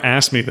never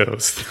asked me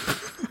those.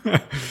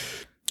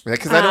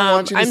 Because I don't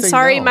want you to I'm say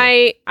sorry, no.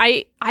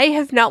 I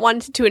have not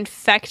wanted to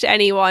infect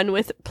anyone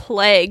with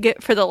plague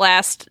for the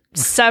last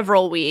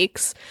several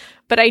weeks,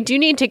 but I do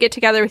need to get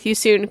together with you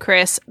soon,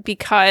 Chris,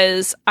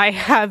 because I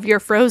have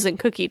your frozen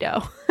cookie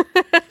dough.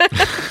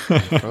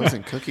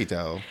 Frozen cookie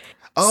dough.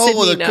 Oh,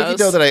 Sydney the cookie knows.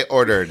 dough that I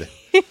ordered.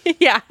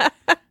 Yeah.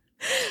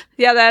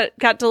 Yeah, that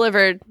got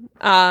delivered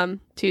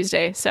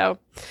Tuesday. So,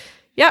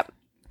 yep.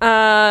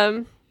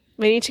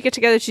 We need to get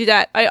together to do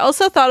that. I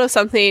also thought of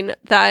something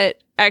that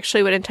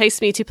actually would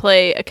entice me to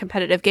play a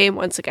competitive game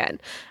once again.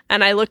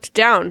 And I looked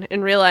down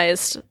and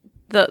realized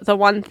the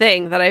one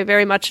thing that I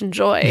very much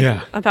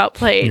enjoy about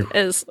playing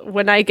is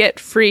when I get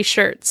free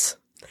shirts.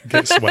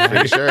 Get swag.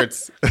 Free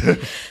shirts.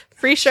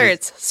 Free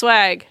shirts,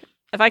 swag.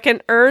 If I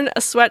can earn a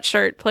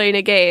sweatshirt playing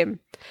a game,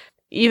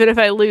 even if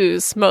I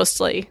lose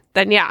mostly,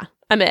 then yeah,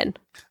 I'm in.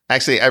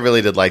 Actually, I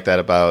really did like that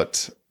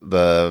about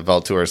the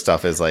Valtour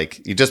stuff is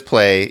like, you just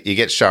play, you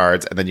get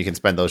shards, and then you can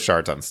spend those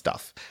shards on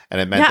stuff. And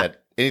it meant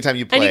that anytime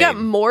you play... And you got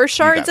more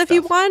shards if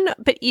you won,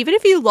 but even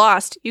if you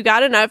lost, you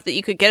got enough that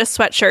you could get a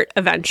sweatshirt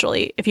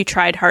eventually if you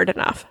tried hard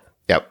enough.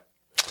 Yep.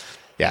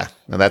 Yeah,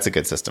 no, that's a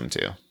good system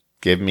too.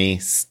 Give me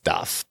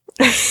stuff.